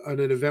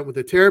an event with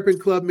the Terrapin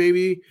Club,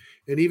 maybe,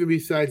 and even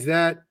besides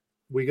that,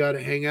 we got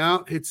to hang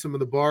out, hit some of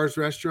the bars,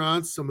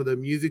 restaurants, some of the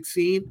music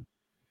scene.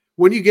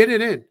 When you get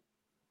it in?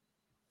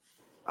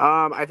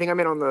 I think I'm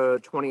in on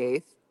the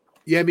 28th.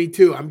 Yeah, me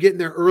too. I'm getting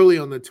there early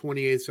on the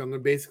 28th, so I'm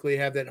going to basically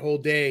have that whole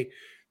day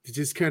to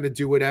just kind of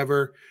do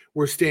whatever.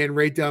 We're staying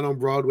right down on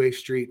Broadway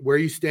Street. Where are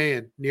you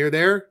staying? Near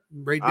there?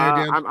 Right there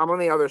down? I'm on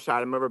the other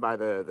side. I'm over by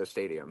the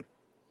stadium.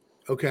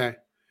 Okay.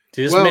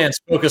 See, this man's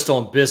focused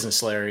on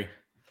business, Larry.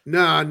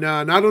 No,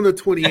 not on the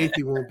 28th.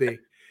 He won't be.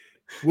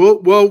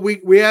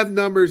 We have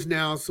numbers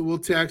now, so we'll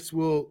text.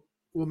 We'll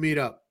meet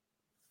up.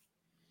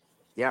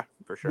 Yeah,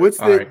 for sure.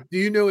 Do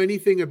you know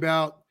anything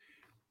about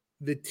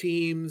the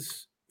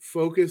team's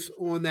focus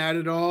on that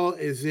at all?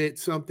 Is it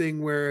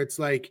something where it's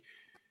like,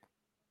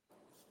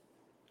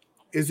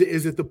 is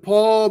it the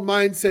Paul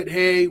mindset?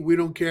 Hey, we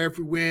don't care if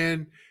we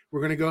win.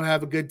 We're going to go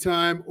have a good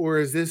time. Or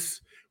is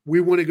this,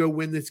 we want to go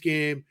win this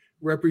game,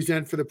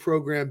 represent for the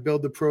program,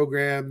 build the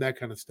program, that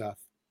kind of stuff?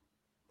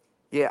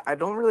 Yeah, I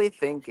don't really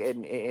think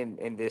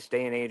in this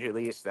day and age, at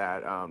least,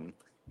 that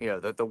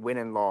that the win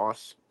and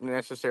loss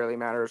necessarily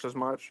matters as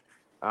much.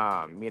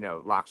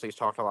 Loxley's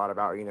talked a lot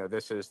about,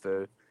 this is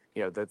the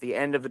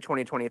end of the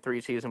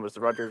 2023 season was the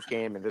Rutgers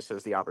game, and this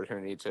is the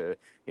opportunity to,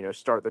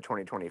 start the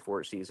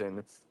 2024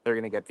 season. They're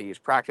going to get these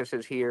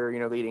practices here,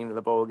 leading to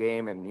the bowl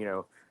game, and,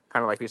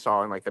 kind of like we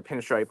saw in like the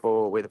Pinstripe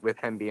Bowl with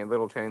Hemby and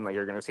Littleton, like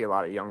you're going to see a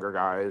lot of younger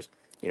guys,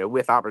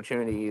 with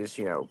opportunities,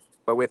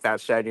 but with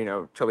that said,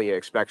 Talia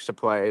expects to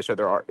play, so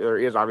there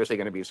is obviously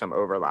going to be some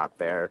overlap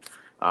there.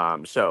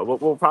 So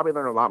we'll probably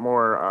learn a lot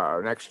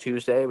more next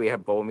Tuesday. We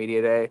have Bowl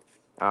Media Day.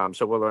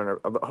 So we'll learn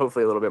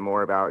hopefully a little bit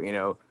more about,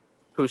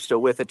 who's still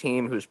with the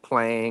team, who's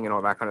playing, and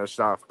all that kind of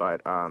stuff.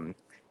 But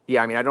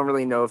yeah, I mean, I don't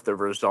really know if the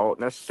result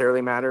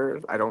necessarily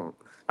matters.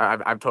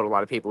 I've told a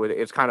lot of people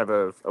it's kind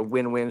of a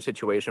win-win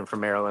situation for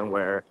Maryland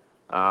where,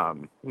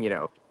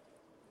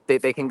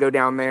 they can go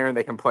down there and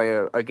they can play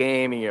a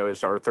game,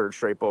 it's our third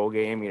straight bowl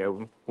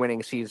game,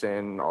 winning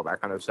season, all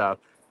that kind of stuff.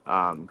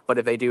 But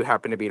if they do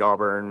happen to beat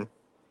Auburn,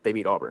 they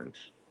beat Auburn.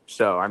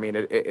 So, I mean,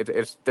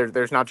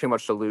 there's not too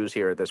much to lose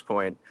here at this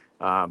point.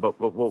 But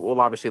we'll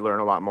obviously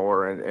learn a lot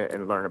more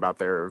and learn about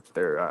their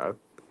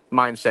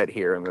mindset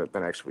here in the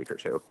next week or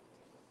two.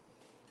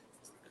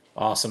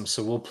 Awesome.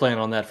 So we'll plan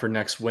on that for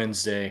next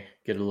Wednesday.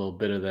 Get a little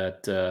bit of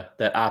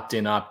that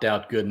opt-in,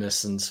 opt-out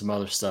goodness and some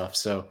other stuff.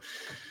 So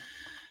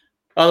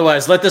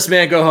otherwise, let this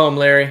man go home,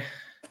 Larry.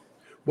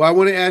 Well, I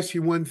want to ask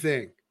you one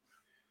thing.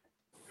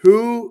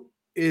 Who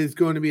is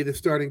going to be the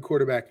starting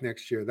quarterback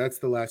next year? That's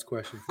the last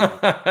question.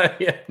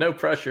 Yeah, no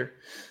pressure.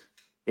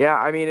 Yeah,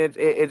 I mean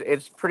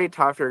it's pretty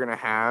tough. You're gonna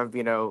have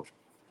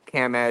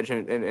Cam Edge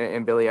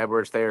and Billy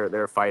Edwards.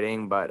 They're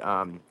fighting, but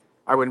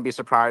I wouldn't be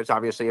surprised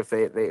obviously if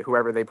they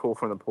whoever they pull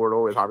from the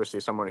portal is obviously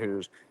someone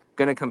who's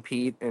gonna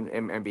compete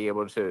and be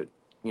able to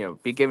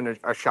be given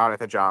a shot at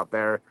the job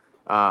there.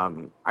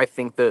 I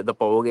think the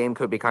bowl game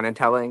could be kind of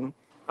telling.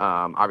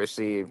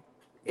 Obviously,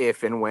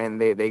 if and when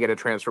they get a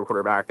transfer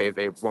quarterback,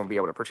 they won't be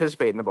able to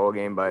participate in the bowl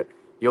game, but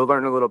you'll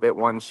learn a little bit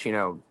once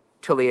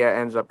Talia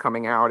ends up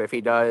coming out. If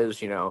he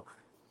does,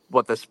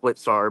 what the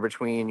splits are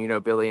between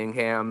Billy and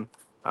Cam.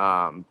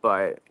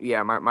 But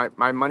yeah,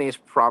 my money is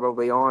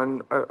probably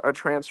on a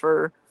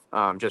transfer,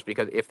 just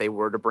because if they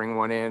were to bring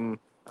one in,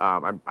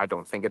 I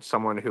don't think it's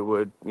someone who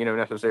would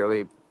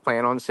necessarily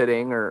plan on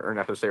sitting or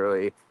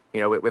necessarily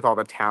with all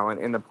the talent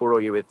in the portal,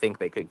 you would think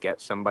they could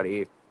get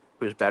somebody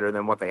who's better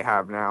than what they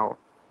have now.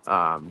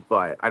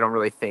 But I don't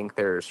really think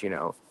there's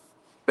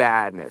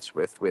badness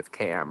with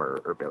Cam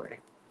or Billy.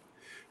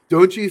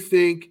 Don't you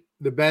think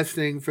the best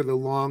thing for the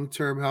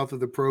long-term health of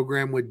the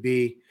program would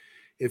be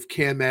if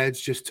Cam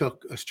Edge just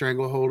took a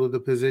stranglehold of the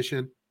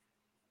position?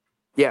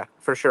 Yeah,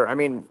 for sure. I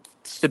mean,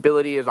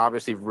 stability is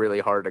obviously really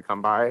hard to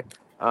come by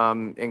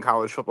in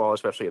college football,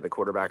 especially at the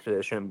quarterback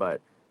position. But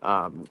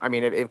I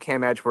mean, if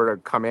Cam Edge were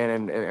to come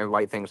in and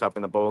light things up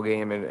in the bowl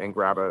game and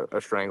grab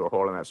a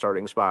stranglehold in that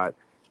starting spot,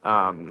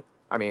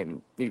 I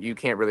mean, you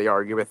can't really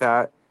argue with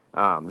that.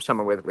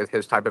 Someone with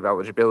his type of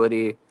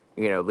eligibility,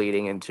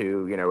 leading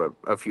into,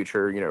 a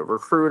future,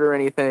 recruit or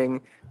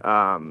anything,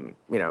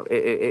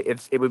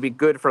 it would be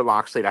good for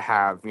Loxley to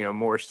have,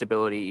 more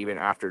stability even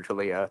after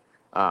Talia.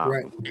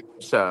 Right.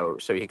 So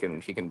he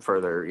can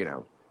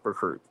further,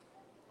 recruit.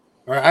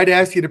 All right, I'd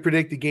ask you to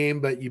predict the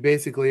game, but you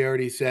basically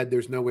already said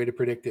there's no way to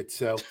predict it.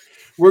 So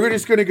we're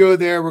just going to go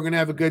there. We're going to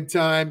have a good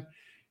time.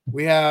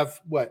 We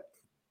have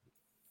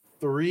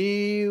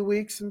 3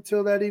 weeks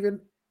until that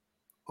even?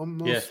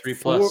 Almost 3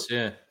 plus.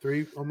 Yeah.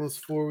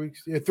 Almost 4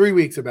 weeks. Yeah, 3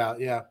 weeks about.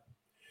 Yeah.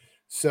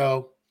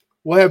 So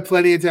we'll have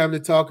plenty of time to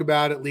talk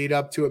about it, lead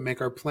up to it, make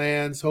our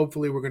plans.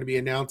 Hopefully we're going to be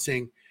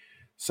announcing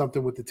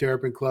something with the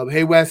Terrapin Club.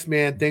 Hey, Wes,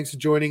 man, thanks for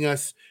joining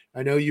us.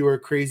 I know you were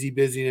crazy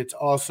busy, and it's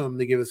awesome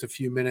to give us a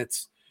few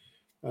minutes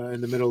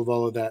in the middle of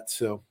all of that.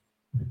 So,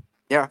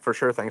 yeah, for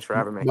sure. Thanks for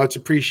having me. Much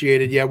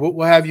appreciated. Yeah,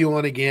 we'll have you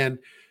on again.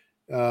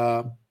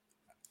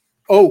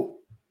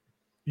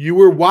 You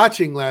were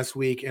watching last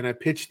week, and I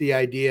pitched the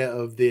idea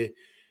of the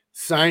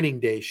signing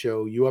day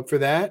show. You up for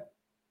that?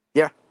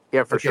 Yeah,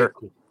 for sure.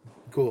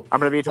 Cool. I'm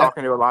going to be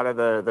talking to a lot of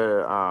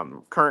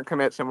the current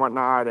commits and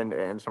whatnot,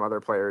 and some other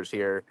players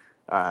here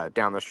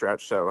down the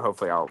stretch. So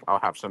hopefully I'll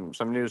have some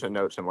news and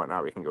notes and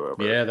whatnot we can go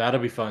over. Yeah, that'll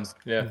be fun.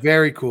 Yeah.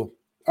 Very cool.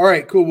 All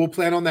right, cool. We'll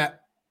plan on that.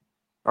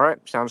 All right,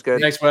 sounds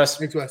good. Thanks, Wes.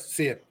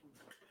 See you.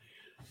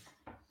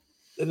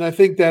 And I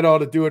think that ought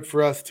to do it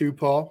for us too,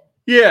 Paul.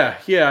 Yeah.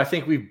 I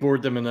think we've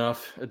bored them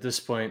enough at this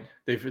point.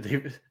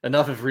 They've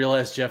enough have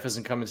realized Jeff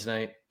isn't coming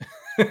tonight.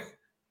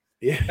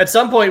 Yeah. At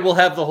some point, we'll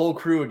have the whole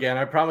crew again.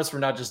 I promise we're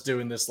not just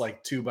doing this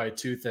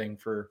 2x2 thing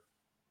for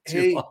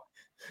too long.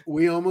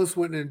 We almost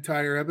went an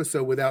entire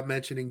episode without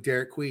mentioning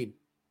Derek Queen,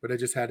 but I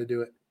just had to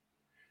do it.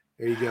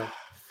 There you go.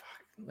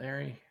 Fuck,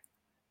 Larry.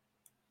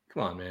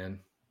 Come on, man.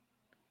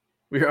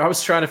 I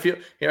was trying to feel.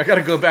 I got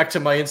to go back to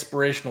my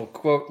inspirational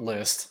quote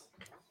list.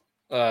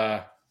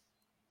 Okay.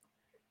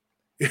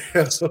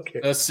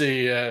 Let's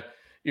see.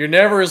 You're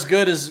never as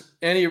good as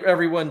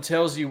everyone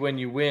tells you when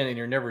you win, and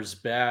you're never as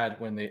bad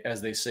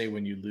as they say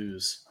when you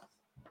lose.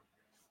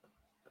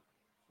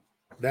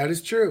 That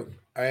is true.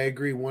 I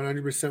agree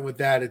 100% with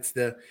that. It's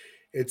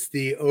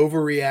the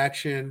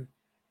overreaction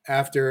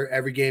after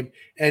every game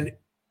and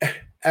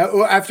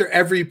after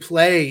every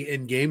play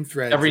in game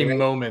threads. Every right?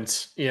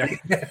 moment. Yeah.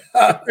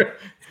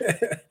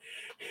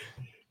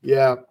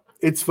 Yeah.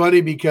 It's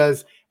funny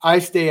because I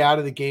stay out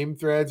of the game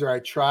threads, or I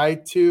try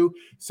to.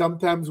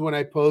 Sometimes when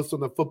I post on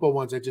the football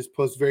ones, I just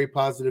post very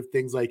positive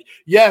things like,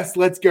 yes,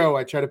 let's go.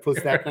 I try to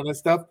post that kind of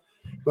stuff.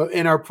 But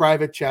in our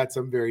private chats,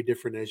 I'm very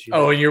different, as you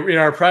know. Oh, and in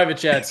our private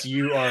chats,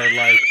 you are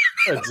like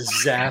a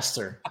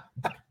disaster.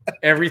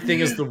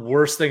 Everything is the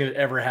worst thing that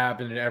ever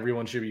happened, and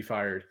everyone should be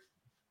fired.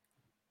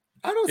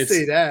 I don't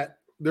say that.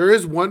 There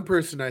is one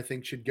person I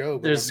think should go.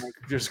 But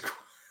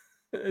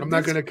I'm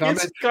not going to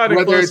comment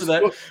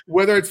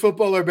whether it's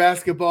football or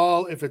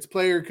basketball. If it's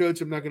player or coach,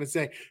 I'm not going to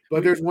say.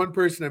 But there's one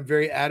person I'm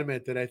very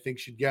adamant that I think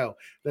should go.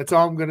 That's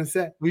all I'm going to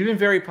say. We've been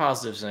very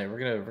positive tonight.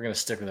 We're gonna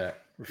stick with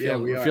that.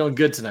 We're feeling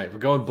good tonight. We're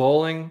going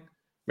bowling.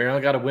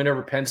 Maryland got a win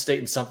over Penn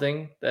State in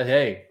something that,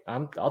 hey,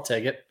 I'll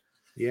take it.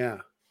 Yeah.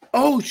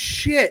 Oh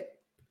shit.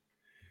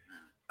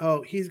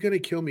 Oh, he's gonna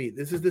kill me.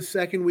 This is the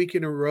second week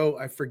in a row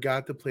I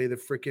forgot to play the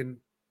freaking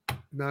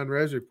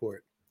non-res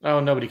report.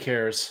 Oh, nobody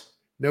cares.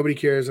 Nobody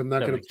cares. I'm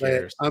not going to play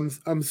it.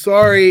 I'm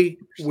sorry,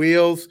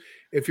 Wheels,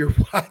 if you're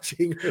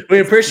watching. We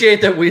appreciate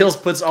that Wheels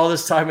puts all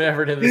this time and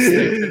effort into this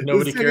thing that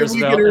nobody cares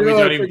about, and we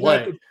don't even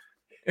play.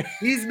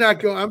 He's not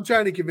going. I'm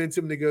trying to convince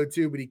him to go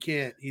too, but he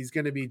can't. He's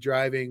going to be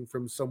driving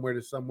from somewhere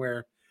to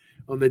somewhere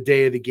on the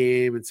day of the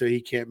game, and so he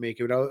can't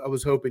make it. I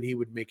was hoping he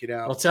would make it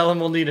out. I'll tell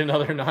him we'll need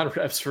another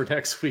non-reps for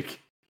next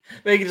week.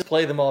 They can just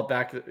play them all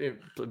back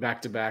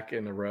to back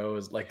in a row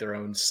as like their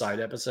own side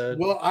episode.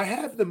 Well, I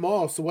have them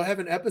all, so we'll have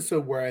an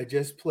episode where I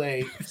just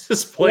play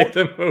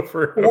them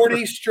over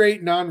 40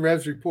 straight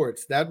non-revs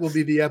reports. That will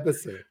be the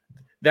episode.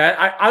 That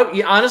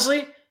I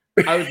honestly,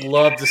 I would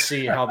love to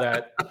see how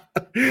that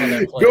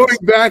plays. Going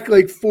back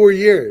like 4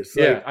 years.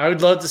 Yeah, I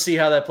would love to see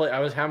how that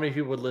plays. How many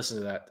people would listen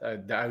to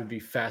that? I would be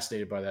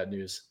fascinated by that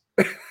news.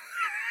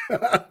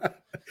 That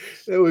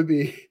would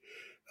be.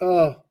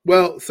 Oh,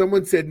 well,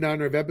 someone said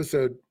non-rev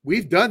episode.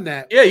 We've done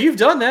that. Yeah, you've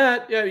done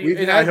that. Yeah,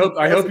 and I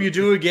hope you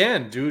do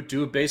again.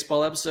 Do a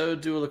baseball episode,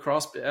 do a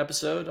lacrosse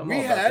episode. We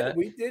had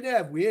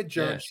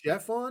John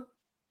Sheff on.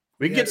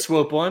 We can get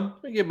Swope on.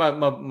 We can get my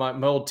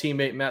old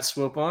teammate Matt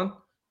Swope on.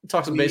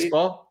 Talk some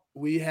baseball.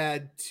 We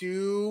had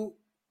two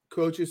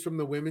coaches from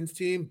the women's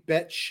team.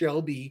 Bet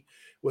Shelby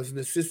was an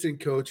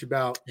assistant coach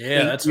about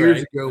 8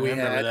 years ago. We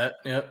had that.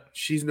 Yep.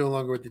 She's no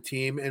longer with the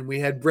team. And we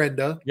had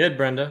Brenda. You had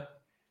Brenda.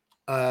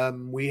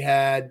 And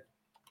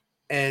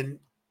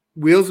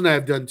Wheels and I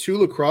have done 2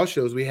 lacrosse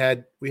shows. We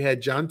had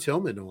John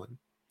Tillman on.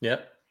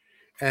 Yep.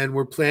 And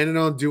we're planning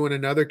on doing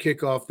another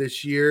kickoff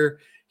this year.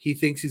 He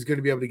thinks he's going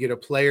to be able to get a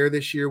player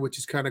this year, which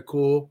is kind of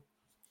cool.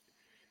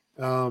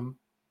 Or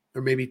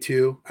maybe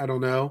 2. I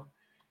don't know.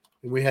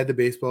 And we had the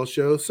baseball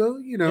show. So,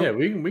 Yeah,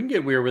 we can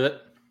get weird with it.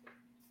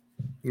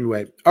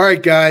 Anyway. All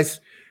right, guys.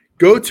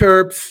 Go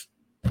Terps.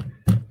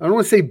 I don't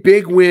want to say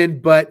big win,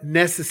 but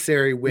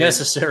necessary win.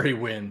 Necessary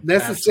win.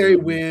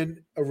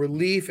 Win. A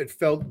relief. It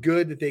felt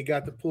good that they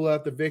got to pull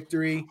out the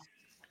victory.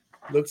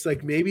 Looks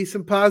like maybe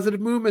some positive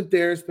movement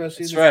there,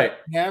 especially in the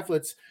second half.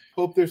 Let's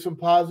hope there's some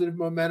positive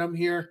momentum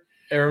here.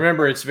 And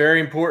remember, it's very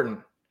important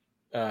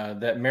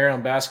that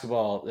Maryland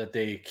basketball, that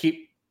they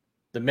keep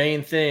the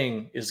main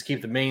thing is to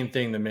keep the main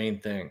thing the main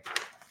thing.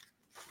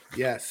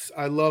 Yes.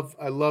 I love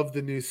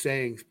the new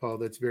sayings, Paul.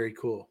 That's very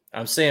cool.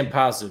 I'm saying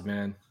positive,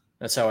 man.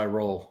 That's how I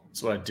roll.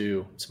 That's what I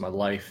do. It's my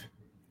life.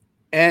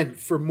 And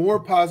for more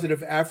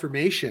positive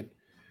affirmation,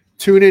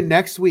 tune in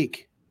next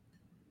week,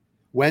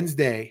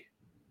 Wednesday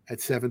at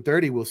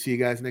 7:30. We'll see you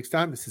guys next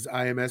time. This is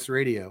IMS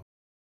Radio.